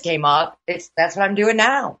when this came up, that's what I'm doing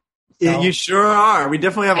now. You sure are. We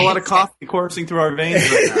definitely have a lot of coffee coursing through our veins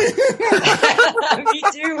right now. Me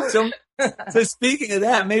too. So speaking of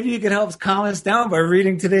that, maybe you can help calm us down by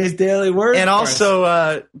reading today's daily word. And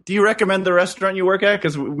also, do you recommend the restaurant you work at?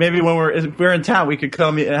 Because maybe when we're in town, we could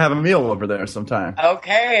come and have a meal over there sometime.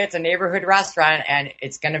 Okay, it's a neighborhood restaurant, and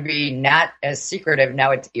it's going to be not as secretive.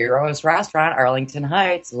 Now it's Eros Restaurant, Arlington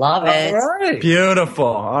Heights. Love it. All right. Beautiful.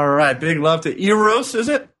 All right. Big love to Eros, is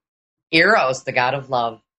it? Eros, the god of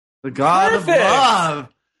love. The god of love.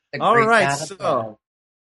 All right.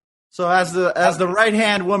 So as the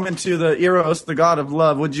right-hand woman to the Eros, the god of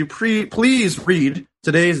love, would you please read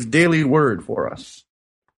today's daily word for us?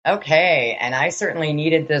 Okay, and I certainly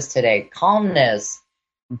needed this today. Calmness.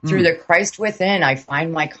 Mm-hmm. Through the Christ within, I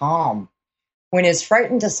find my calm. When his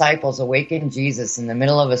frightened disciples awakened Jesus in the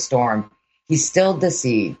middle of a storm, he stilled the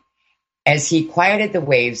sea. As he quieted the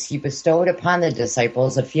waves, he bestowed upon the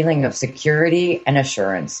disciples a feeling of security and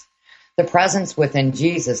assurance. The presence within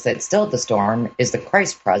Jesus that stilled the storm is the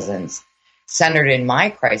Christ presence. Centered in my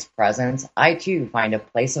Christ presence, I too find a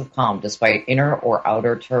place of calm despite inner or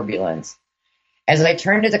outer turbulence. As I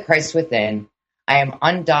turn to the Christ within, I am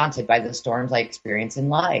undaunted by the storms I experience in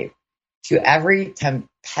life. To every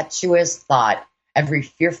tempestuous thought, every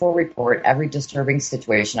fearful report, every disturbing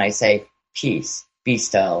situation, I say, peace, be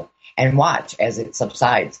still, and watch as it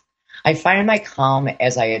subsides. I find my calm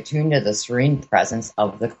as I attune to the serene presence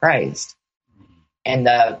of the Christ. And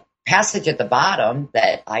the passage at the bottom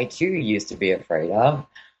that I too used to be afraid of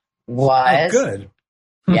was... Oh, good.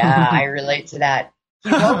 Yeah, I relate to that.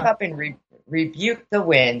 He woke up and rebuked the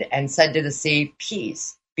wind and said to the sea,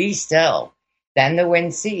 peace, be still. Then the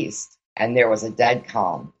wind ceased, and there was a dead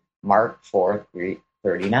calm. Mark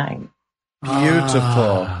 4:39.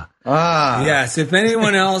 Beautiful. Yes, if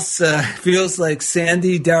anyone else feels like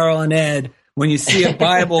Sandy, Daryl, and Ed, when you see a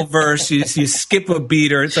Bible verse, you skip a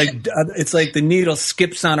beat, or it's like the needle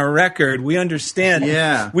skips on a record. We understand.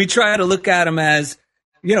 Yeah. We try to look at them as,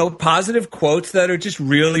 positive quotes that are just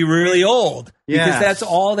really, really old. Because that's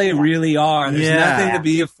all they really are. There's nothing to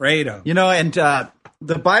be afraid of. And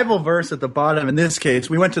the Bible verse at the bottom, in this case,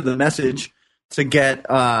 we went to the Message to get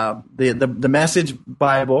the Message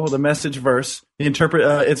Bible, the Message verse.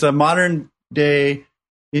 It's a modern day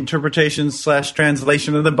interpretation /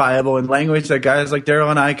 translation of the Bible in language that guys like Daryl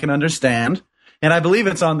and I can understand. And I believe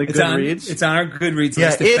it's on the Goodreads. It's on our Goodreads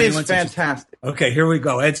list. Yeah, it is fantastic. Okay, here we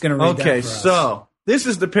go. Ed's going to read that for us. Okay, so this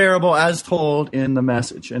is the parable as told in the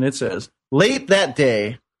Message. And it says, late that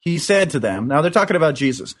day, he said to them, now they're talking about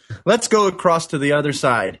Jesus, let's go across to the other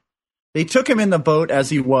side. They took him in the boat as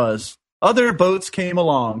he was. Other boats came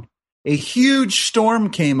along. A huge storm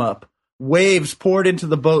came up. Waves poured into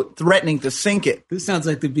the boat, threatening to sink it. This sounds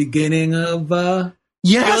like the beginning of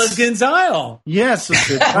Gilligan's Isle. Yes,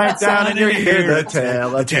 right down and you hear the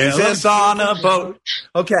tale of Jesus on a boat.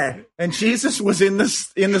 Okay, and Jesus was in the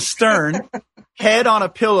stern, head on a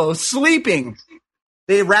pillow, sleeping.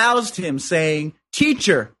 They roused him, saying,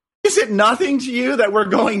 "Teacher, is it nothing to you that we're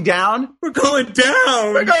going down? We're going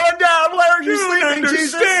down. We're going down. Why are you sleeping,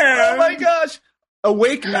 Jesus? Oh my gosh!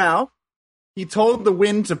 Awake now." He told the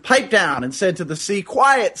wind to pipe down and said to the sea,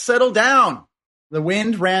 "Quiet, settle down." The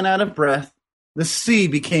wind ran out of breath. The sea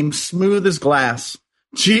became smooth as glass.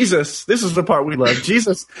 Jesus, this is the part we love.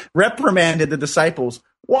 Jesus reprimanded the disciples.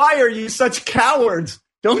 "Why are you such cowards?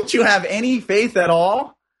 Don't you have any faith at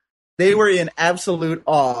all?" They were in absolute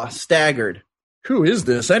awe, staggered. "Who is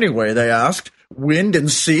this anyway?" they asked. "Wind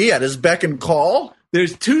and sea at his beck and call?"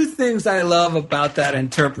 There's two things I love about that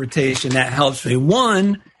interpretation that helps me.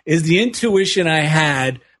 One is the intuition I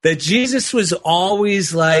had that Jesus was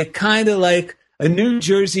always kind of like a New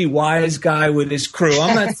Jersey wise guy with his crew.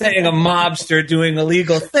 I'm not saying a mobster doing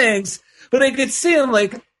illegal things, but I could see him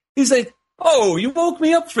he's like, "Oh, you woke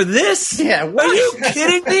me up for this? Yeah, what? Are you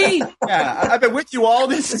kidding me? Yeah, I've been with you all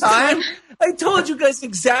this time. I told you guys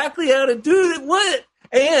exactly how to do it. What?"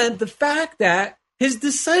 And the fact that his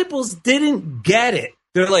disciples didn't get it.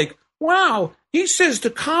 They're like, "Wow, he says to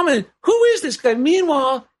comment, who is this guy?"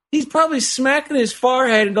 Meanwhile, he's probably smacking his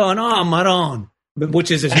forehead and going, "Oh, Maron," which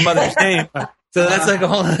is his mother's name. So that's like a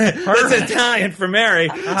whole, that's Italian for Mary.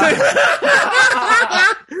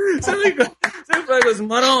 So he probably goes,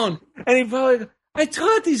 "Maron." And he probably goes, "I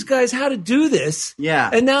taught these guys how to do this." Yeah.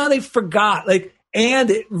 And now they forgot. And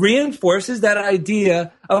it reinforces that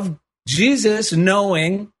idea of Jesus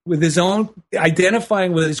knowing with his own,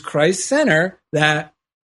 identifying with his Christ center, that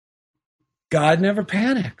God never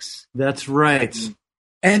panics. That's right.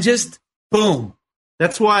 And just boom.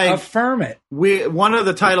 That's why affirm it. One of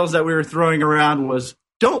the titles that we were throwing around was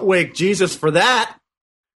 "Don't Wake Jesus for That."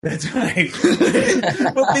 That's right.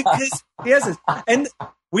 Well, because he has this. And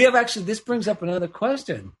We have actually, this brings up another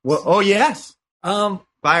question. Well, oh, yes.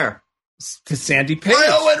 Fire. To Sandy Page.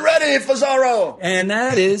 Fire when ready for Zorro. And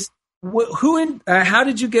that is, how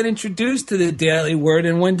did you get introduced to the Daily Word,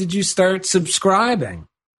 and when did you start subscribing?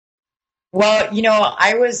 Well,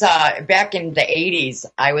 I was back in the 80s,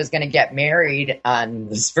 I was going to get married on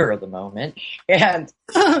the spur of the moment. And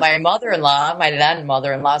my mother-in-law, my then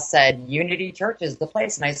mother-in-law said, Unity Church is the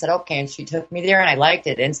place. And I said, okay. And she took me there and I liked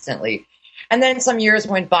it instantly. And then some years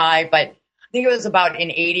went by, but I think it was about in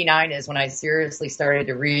 89 is when I seriously started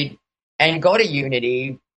to read and go to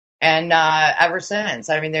Unity. And ever since,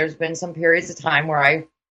 I mean, there's been some periods of time where I,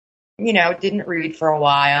 didn't read for a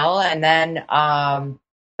while. And then,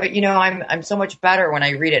 but I'm so much better when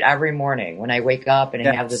I read it every morning, when I wake up and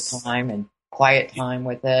I have the time and quiet time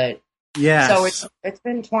with it. Yeah. So it's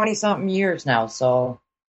been 20-something years now. So,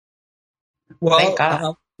 well, thank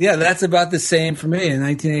God. Yeah, that's about the same for me in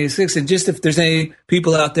 1986. And just if there's any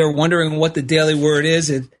people out there wondering what the Daily Word is,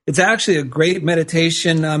 it's actually a great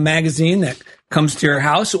meditation magazine that comes to your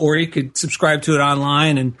house, or you could subscribe to it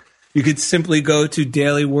online, and you could simply go to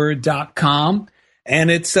dailyword.com. And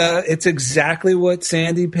it's exactly what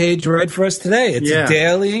Sandy Page read for us today. It's a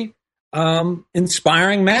daily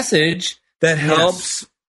inspiring message that helps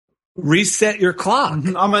reset your clock.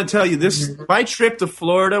 I'm going to tell you my trip to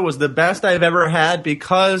Florida was the best I've ever had,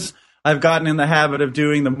 because I've gotten in the habit of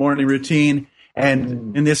doing the morning routine,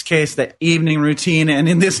 and in this case, the evening routine, and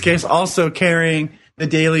in this case, also carrying the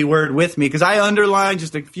Daily Word with me, because I underline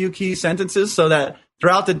just a few key sentences so that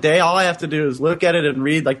throughout the day, all I have to do is look at it and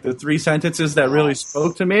read like the 3 sentences that really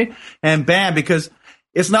spoke to me, and bam, because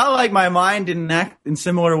it's not like my mind didn't act in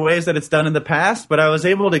similar ways that it's done in the past, but I was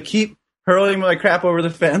able to keep hurling my crap over the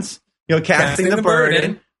fence, casting the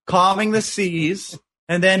burden, calming the seas,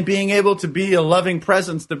 and then being able to be a loving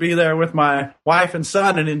presence to be there with my wife and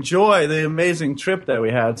son and enjoy the amazing trip that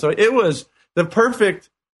we had. So it was the perfect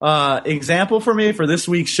example for me for this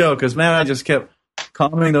week's show, because, man, I just kept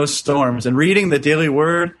calming those storms and reading the Daily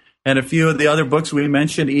Word and a few of the other books we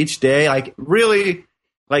mentioned each day. Like really,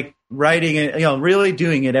 like writing it, really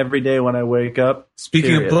doing it every day when I wake up.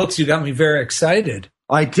 Speaking of books, you got me very excited.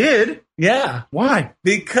 I did? Yeah. Why?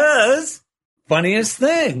 Because, funniest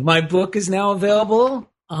thing, my book is now available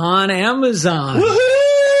on Amazon.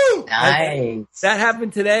 Woohoo! Nice. That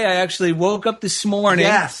happened today. I actually woke up this morning.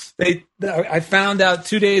 Yes. I found out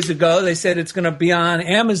 2 days ago. They said it's going to be on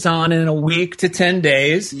Amazon in a week to 10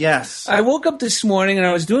 days. Yes. I woke up this morning and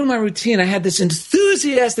I was doing my routine. I had this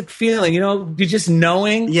enthusiastic feeling, you're just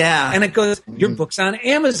knowing. Yeah. And it goes, your book's on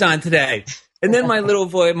Amazon today. And then my little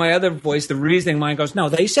voice, my other voice, the reasoning mind goes, no,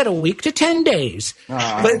 they said a week to 10 days.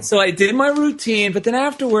 Oh. But so I did my routine, but then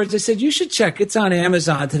afterwards I said, you should check. It's on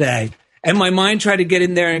Amazon today. And my mind tried to get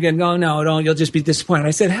in there and again, oh, no, don't, you'll just be disappointed.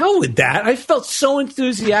 I said, hell with that. I felt so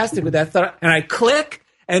enthusiastic with that thought. And I click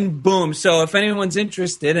and boom. So if anyone's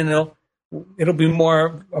interested, and it'll be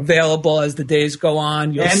more available as the days go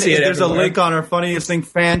on. You'll see it there's everywhere. a link on our Funniest Thing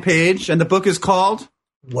fan page, and the book is called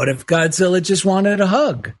What If Godzilla Just Wanted a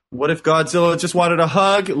Hug? What If Godzilla Just Wanted a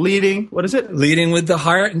Hug? Leading with the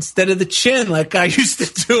heart instead of the chin, like I used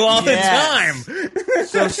to do all the time.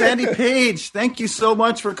 So, Sandy Page, thank you so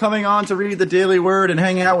much for coming on to read the Daily Word and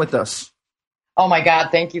hang out with us. Oh, my God.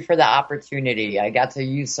 Thank you for the opportunity. I got to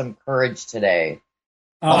use some courage today.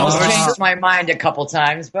 Almost changed my mind a couple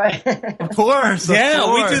times, but of course. We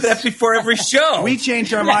do that before every show. We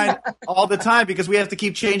change our mind all the time because we have to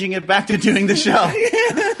keep changing it back to doing the show.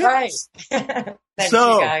 Right. Thank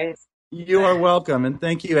you, guys. You are welcome, and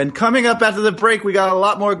thank you. And coming up after the break, we got a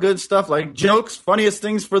lot more good stuff like jokes, funniest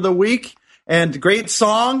things for the week, and great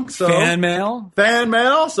song. So fan mail.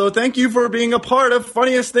 So thank you for being a part of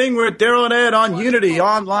Funniest Thing with Daryl and Ed on Unity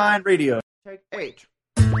Online Radio. Take 8.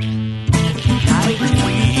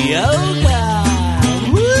 Yoga.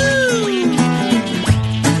 Woo!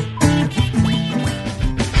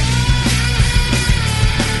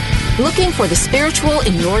 Looking for the spiritual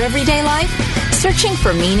in your everyday life? Searching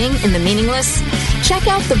for meaning in the meaningless? Check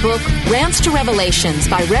out the book Rants to Revelations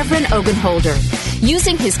by Reverend Ogenholder.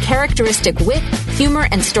 Using his characteristic wit, humor,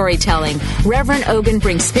 and storytelling, Reverend Ogen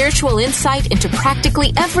brings spiritual insight into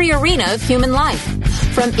practically every arena of human life.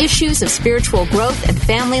 From issues of spiritual growth and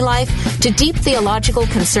family life to deep theological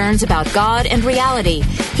concerns about God and reality,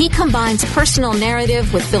 he combines personal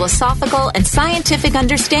narrative with philosophical and scientific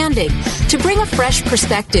understanding to bring a fresh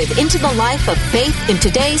perspective into the life of faith in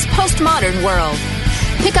today's postmodern world.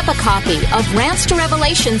 Pick up a copy of Rants to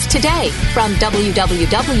Revelations today from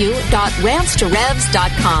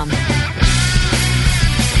www.rantstorevs.com.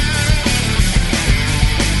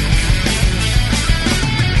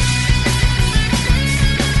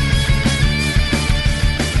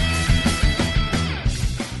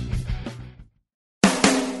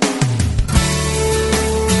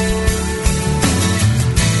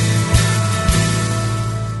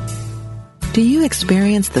 Do you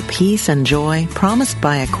experience the peace and joy promised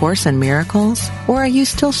by A Course in Miracles? Or are you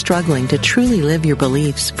still struggling to truly live your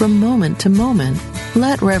beliefs from moment to moment?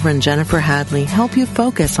 Let Reverend Jennifer Hadley help you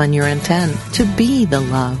focus on your intent to be the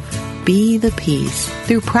love, be the peace,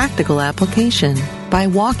 through practical application by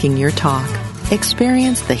walking your talk.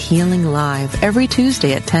 Experience the healing live every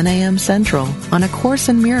Tuesday at 10 a.m. Central on A Course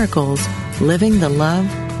in Miracles, Living the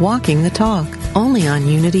Love, Walking the Talk. Only on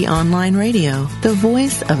Unity Online Radio, the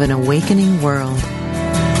voice of an awakening world.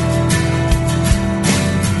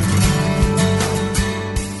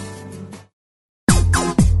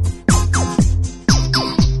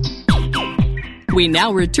 We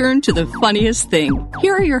now return to The Funniest Thing.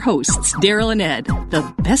 Here are your hosts, Daryl and Ed,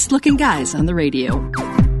 the best-looking guys on the radio.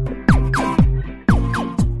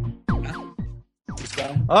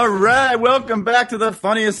 All right, welcome back to The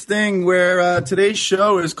Funniest Thing, where today's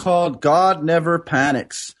show is called God Never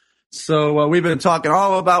Panics. So we've been talking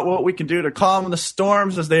all about what we can do to calm the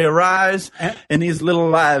storms as they arise in these little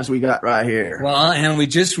lives we got right here. Well, and we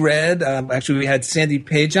just read, actually we had Sandy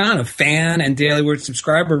Page on, a fan and Daily Word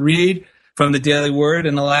subscriber, read from the Daily Word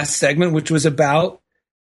in the last segment, which was about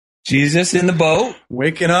Jesus in the boat.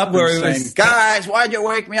 Waking up and saying, guys, why'd you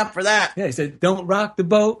wake me up for that? Yeah, he said, don't rock the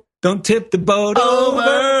boat. Don't tip the boat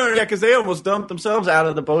over. Yeah, because they almost dumped themselves out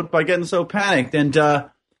of the boat by getting so panicked. And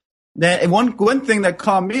one thing that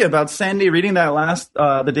calmed me about Sandy reading that last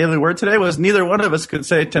the Daily Word today was neither one of us could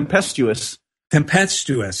say tempestuous.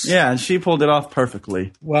 Tempestuous. Yeah, and she pulled it off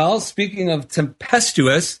perfectly. Well, speaking of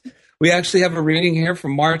tempestuous, we actually have a reading here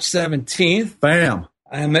from March 17th. Bam.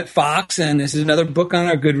 I'm at Fox, and this is another book on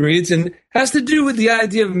our Goodreads, and has to do with the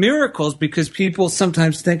idea of miracles, because people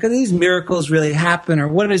sometimes think, are these miracles really happen, or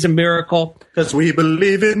what is a miracle? Because we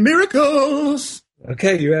believe in miracles.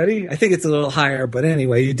 Okay, you ready? I think it's a little higher, but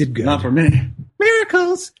anyway, you did good. Not for me.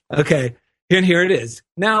 Miracles. Okay, and here it is.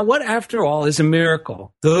 Now, what, after all, is a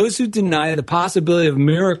miracle? Those who deny the possibility of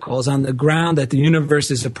miracles on the ground that the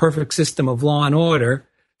universe is a perfect system of law and order,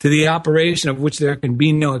 to the operation of which there can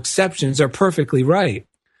be no exceptions, are perfectly right.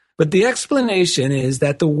 But the explanation is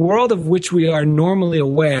that the world of which we are normally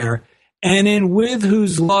aware, and in with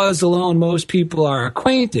whose laws alone most people are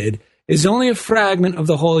acquainted, is only a fragment of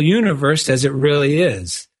the whole universe as it really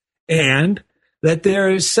is. And that there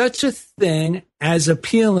is such a thing as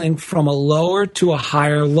appealing from a lower to a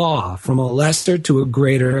higher law, from a lesser to a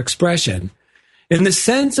greater expression. In the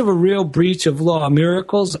sense of a real breach of law,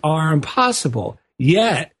 miracles are impossible.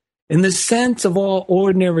 Yet, in the sense of all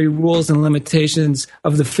ordinary rules and limitations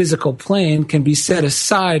of the physical plane can be set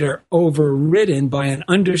aside or overridden by an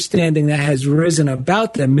understanding that has risen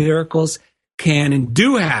about them, miracles can and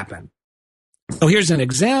do happen. So here's an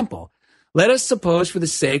example. Let us suppose, for the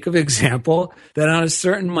sake of example, that on a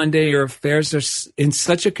certain Monday your affairs are in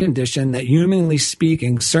such a condition that, humanly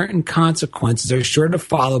speaking, certain consequences are sure to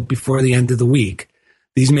follow before the end of the week.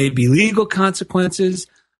 These may be legal consequences,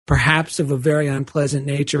 perhaps of a very unpleasant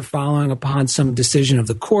nature following upon some decision of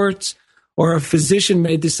the courts, or a physician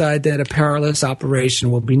may decide that a perilous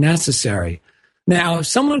operation will be necessary. Now, if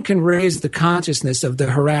someone can raise the consciousness of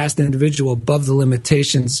the harassed individual above the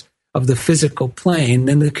limitations of the physical plane,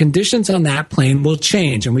 then the conditions on that plane will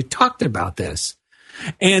change, and we talked about this.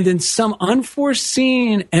 And in some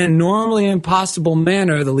unforeseen and normally impossible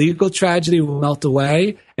manner, the legal tragedy will melt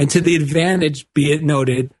away, and to the advantage, be it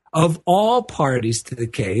noted, of all parties to the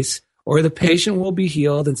case, or the patient will be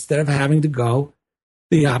healed instead of having to go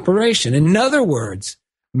the operation. In other words,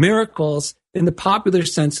 miracles, in the popular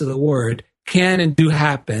sense of the word, can and do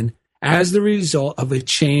happen as the result of a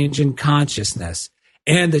change in consciousness.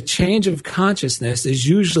 And the change of consciousness is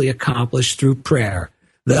usually accomplished through prayer.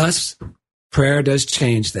 Thus, prayer does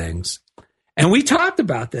change things. And we talked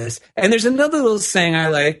about this. And there's another little saying I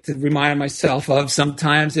like to remind myself of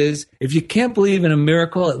sometimes is, if you can't believe in a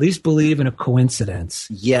miracle, at least believe in a coincidence.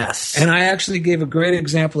 Yes. And I actually gave a great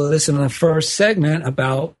example of this in the first segment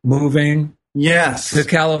about moving to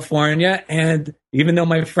California. And even though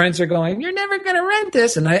my friends are going, you're never going to rent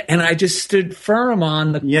this. And I just stood firm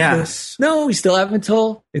on no, we still have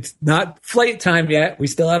until, it's not flight time yet. We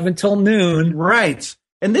still have until noon. Right.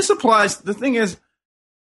 And this applies, the thing is,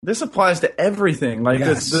 this applies to everything. Like,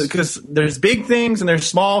 because there's big things and there's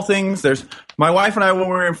small things. There's my wife and I, when we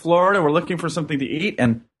were in Florida, we're looking for something to eat,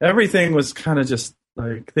 and everything was kind of just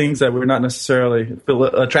like things that were not necessarily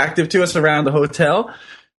attractive to us around the hotel.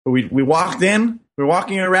 We walked in, we were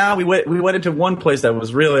walking around. We went into one place that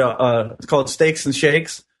was really it's called Steaks and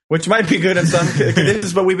Shakes, which might be good in some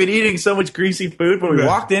conditions, but we've been eating so much greasy food. But we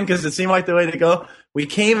walked in because it seemed like the way to go. We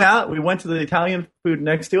came out, we went to the Italian food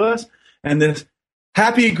next to us, and this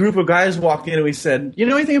happy group of guys walked in and we said, you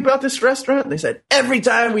know anything about this restaurant? They said, every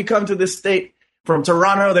time we come to this state from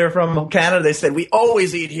Toronto, they're from Canada, they said, we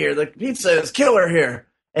always eat here. The pizza is killer here.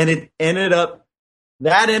 And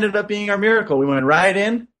that ended up being our miracle. We went right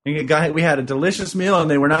in and we had a delicious meal, and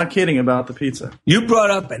they were not kidding about the pizza. You brought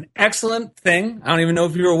up an excellent thing. I don't even know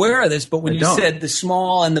if you're aware of this, but when you said the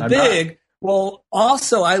small and the big, well,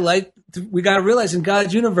 also we got to realize in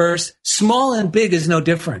God's universe, small and big is no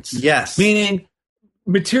difference. Yes. Meaning,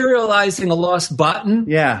 materializing a lost button,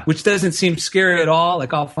 which doesn't seem scary at all,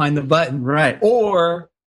 like I'll find the button, right? Or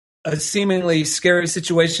a seemingly scary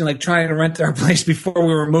situation like trying to rent our place before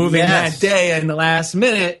we were moving that day in the last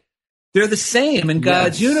minute, they're the same in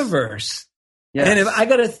God's universe. Yes. And if I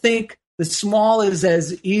got to think the small is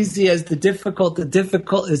as easy as the difficult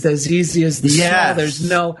is as easy as the small.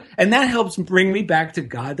 There's and that helps bring me back to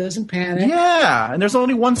God doesn't panic. Yeah, and there's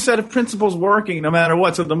only one set of principles working no matter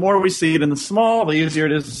what. So the more we see it in the small, the easier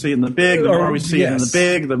it is to see it in the big. The more we see it in the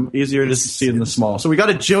big, the easier it is to see it in the small. So we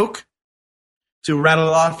got a joke to rattle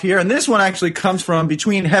off here. And this one actually comes from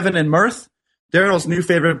Between Heaven and Mirth, Daryl's new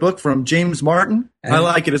favorite book from James Martin. I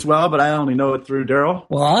like it as well, but I only know it through Daryl.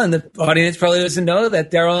 Well, and the audience probably doesn't know that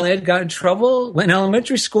Daryl and Ed got in trouble in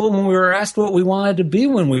elementary school when we were asked what we wanted to be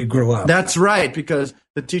when we grew up. That's right, because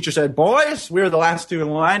the teacher said, boys, we're the last two in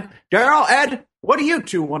line. Daryl, Ed, what do you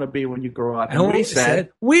two want to be when you grow up? And we said,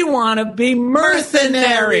 we want to be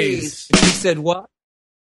mercenaries. And she said, what?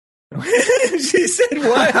 She said,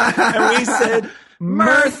 what? And we said,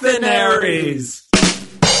 mercenaries.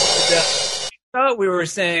 Thought we were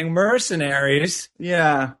saying mercenaries.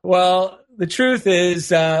 Yeah. Well, the truth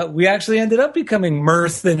is we actually ended up becoming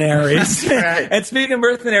mercenaries. Right. And speaking of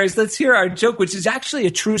mercenaries, let's hear our joke, which is actually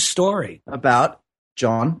a true story. About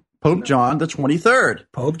Pope John the 23rd.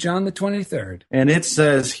 Pope John the 23rd. And it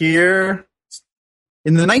says here,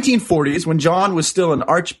 in the 1940s, when John was still an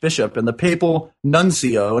archbishop and the papal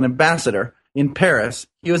nuncio, an ambassador, in Paris,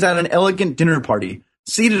 he was at an elegant dinner party,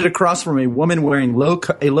 seated across from a woman wearing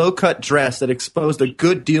a low-cut dress that exposed a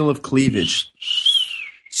good deal of cleavage.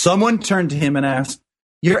 Someone turned to him and asked,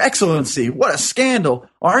 Your Excellency, what a scandal!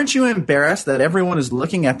 Aren't you embarrassed that everyone is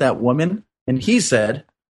looking at that woman? And he said,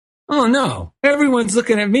 Oh, no. Everyone's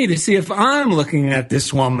looking at me to see if I'm looking at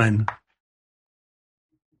this woman.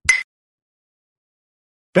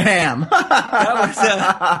 Bam! That was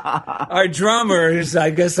our drummer is,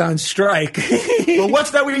 I guess, on strike. Well,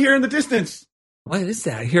 what's that we hear in the distance? What is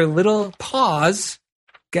that? I hear a little pause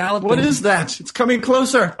galloping. What is that? It's coming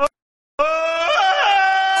closer.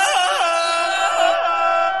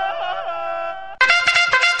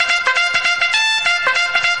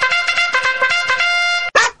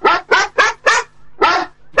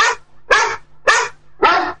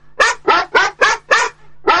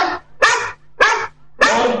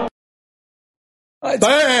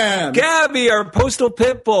 Bam! Gabby, our postal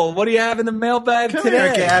pit bull. What do you have in the mailbag Come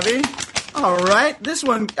today? Here, Gabby. All right. This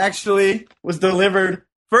one actually was delivered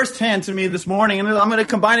firsthand to me this morning, and I'm going to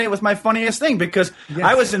combine it with my funniest thing because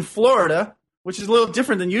I was in Florida, which is a little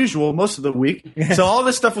different than usual most of the week. So all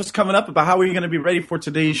this stuff was coming up about how we were going to be ready for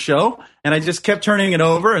today's show, and I just kept turning it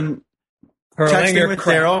over and texting with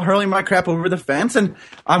Daryl, hurling my crap over the fence. And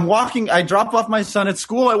I'm walking. I drop off my son at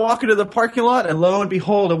school. I walk into the parking lot, and lo and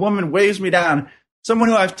behold, a woman waves me down. Someone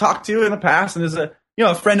who I've talked to in the past and is a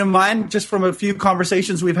friend of mine just from a few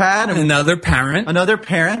conversations we've had. Another parent.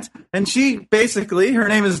 And she basically, her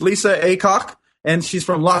name is Lisa Aycock, and she's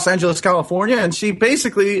from Los Angeles, California. And she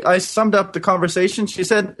basically, I summed up the conversation. She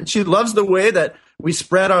said she loves the way that we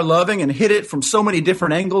spread our loving and hit it from so many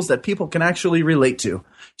different angles that people can actually relate to.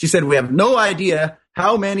 She said, we have no idea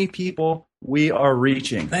how many people we are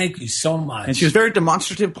reaching. Thank you so much. And she was very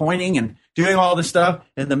demonstrative, pointing and doing all this stuff.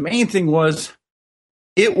 And the main thing was,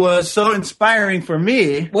 it was so inspiring for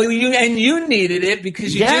me. Well, you needed it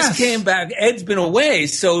because you just came back. Ed's been away,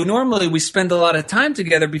 so normally we spend a lot of time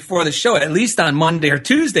together before the show, at least on Monday or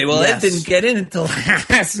Tuesday. Well, Ed didn't get in until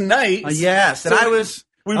last night. Yes, and so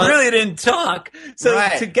we really didn't talk. So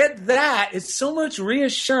to get that, it's so much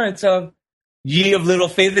reassurance of ye of little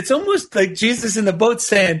faith. It's almost like Jesus in the boat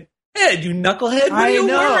saying, Ed, you knucklehead, what are you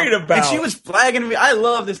worried about? And she was flagging me. I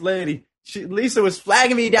love this lady. Lisa was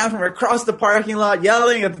flagging me down from across the parking lot,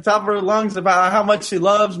 yelling at the top of her lungs about how much she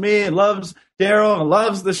loves me and loves Daryl and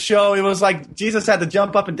loves the show. It was like Jesus had to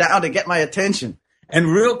jump up and down to get my attention. And a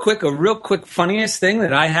real quick funniest thing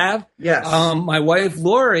that I have. Yes. My wife,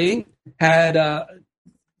 Lori,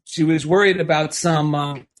 she was worried about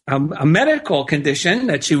some a medical condition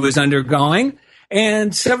that she was undergoing.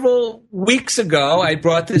 And several weeks ago, I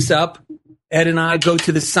brought this up. Ed and I go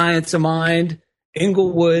to the Science of Mind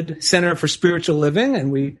Inglewood Center for Spiritual Living,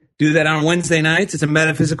 and we do that on Wednesday nights. It's a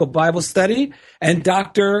metaphysical Bible study. And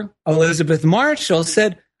Dr. Elizabeth Marshall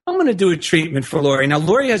said, I'm going to do a treatment for Lori. Now,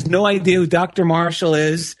 Lori has no idea who Dr. Marshall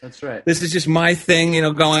is. That's right. This is just my thing,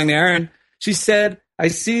 going there. And she said, I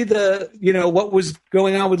see what was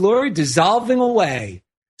going on with Lori dissolving away.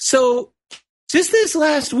 So just this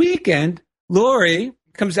last weekend, Lori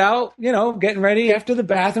comes out, getting ready after the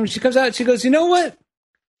bathroom. She comes out, she goes, you know what?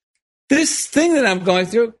 This thing that I'm going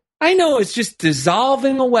through, I know it's just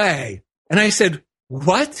dissolving away. And I said,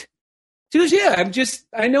 what? She goes, yeah,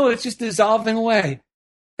 I know it's just dissolving away.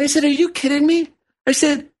 I said, are you kidding me? I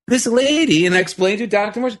said, this lady, and I explained to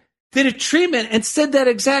Dr. Marshall, did a treatment and said that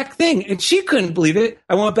exact thing. And she couldn't believe it.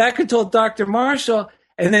 I went back and told Dr. Marshall,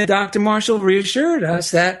 and then Dr. Marshall reassured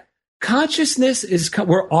us that consciousness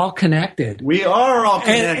we're all connected. We are all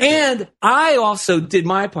connected. And I also did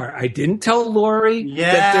my part. I didn't tell Lori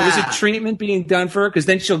that there was a treatment being done for her because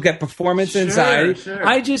then she'll get performance anxiety. Sure.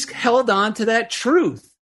 I just held on to that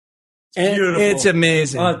truth. And beautiful. It's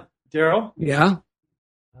amazing. Daryl? Yeah?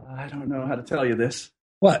 I don't know how to tell you this.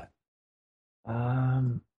 What?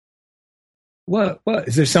 What?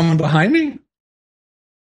 Is there someone behind me?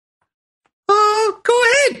 Oh, go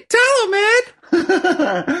ahead. Tell him, Ed.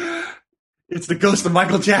 It's the ghost of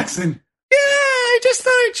Michael Jackson. Yeah, I just thought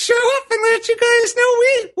I'd show up and let you guys know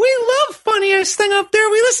we love Funniest Thing up there.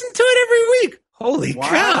 We listen to it every week. Holy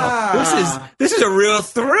cow. This is a real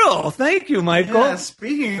thrill. Thank you, Michael. Yeah,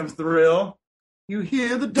 speaking of thrill, you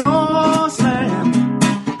hear the door slam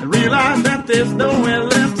and realize that there's nowhere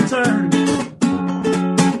left to turn.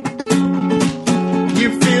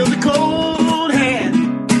 You feel the cold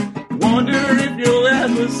hand, wonder if you'll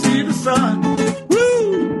ever see the sun.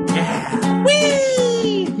 Woo! Yeah!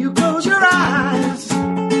 Whee! You close your eyes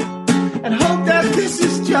and hope that this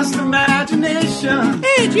is just imagination.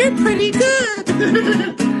 Ed, you're pretty good.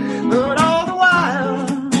 But all the while,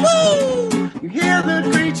 woo! You hear the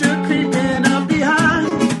creature creeping up behind.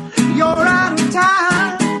 You're out of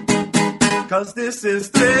time, 'cause this is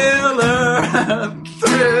Thriller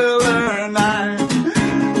Night.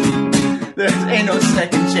 There ain't no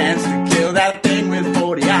second chance to kill that thing with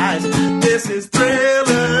 40 eyes. This is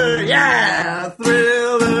Thriller,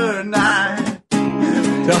 Thriller Night.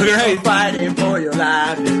 You're fighting for your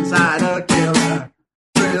life inside a killer.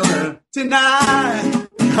 Thriller tonight.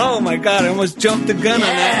 Oh my God, I almost jumped the gun on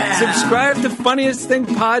that. Subscribe to Funniest Thing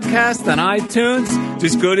Podcast on iTunes.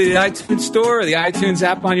 Just go to the iTunes store or the iTunes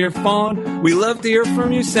app on your phone. We love to hear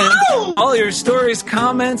from you. Send all your stories,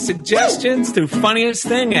 comments, suggestions to Funniest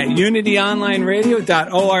Thing at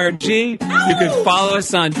unityonlineradio.org. You can follow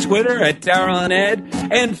us on Twitter at Daryl and Ed.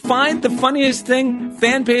 And find the Funniest Thing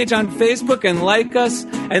fan page on Facebook and like us.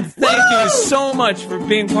 And thank you so much for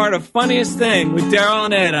being part of Funniest Thing with Daryl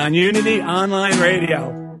and Ed on Unity Online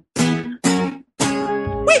Radio.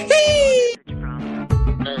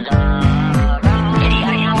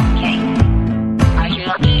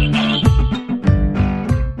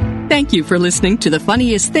 Thank you for listening to The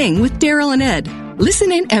Funniest Thing with Daryl and Ed.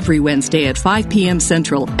 Listen in every Wednesday at 5 p.m.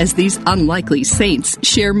 Central as these unlikely saints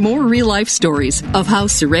share more real-life stories of how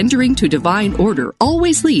surrendering to divine order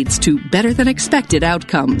always leads to better-than-expected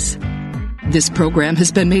outcomes. This program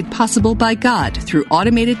has been made possible by God through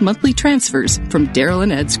automated monthly transfers from Daryl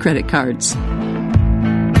and Ed's credit cards.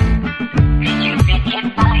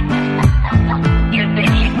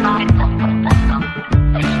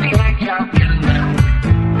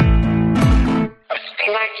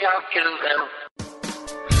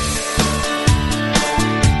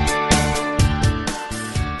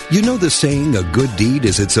 You know the saying, a good deed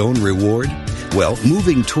is its own reward? Well,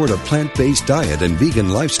 moving toward a plant-based diet and vegan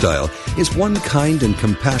lifestyle is one kind and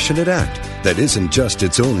compassionate act that isn't just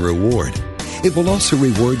its own reward. It will also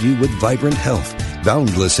reward you with vibrant health,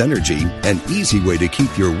 boundless energy, and easy way to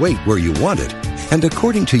keep your weight where you want it. And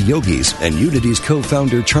according to yogis and Unity's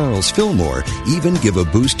co-founder Charles Fillmore, even give a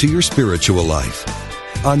boost to your spiritual life.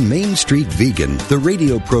 On Main Street Vegan, the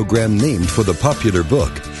radio program named for the popular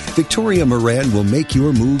book, Victoria Moran will make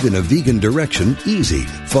your move in a vegan direction easy,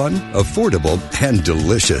 fun, affordable, and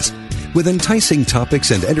delicious. With enticing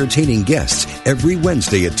topics and entertaining guests every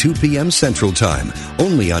Wednesday at 2 p.m. Central Time,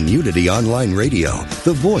 only on Unity Online Radio,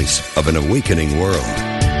 the voice of an awakening world.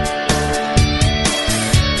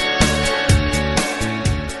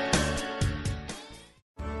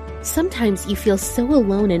 Sometimes you feel so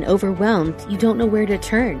alone and overwhelmed you don't know where to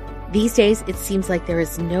turn. These days, it seems like there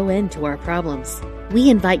is no end to our problems. We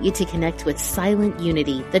invite you to connect with Silent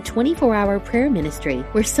Unity, the 24-hour prayer ministry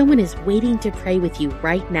where someone is waiting to pray with you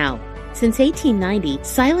right now. Since 1890,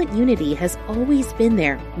 Silent Unity has always been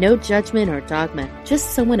there. No judgment or dogma,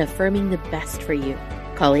 just someone affirming the best for you.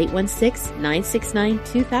 Call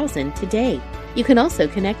 816-969-2000 today. You can also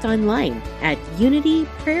connect online at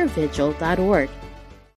unityprayervigil.org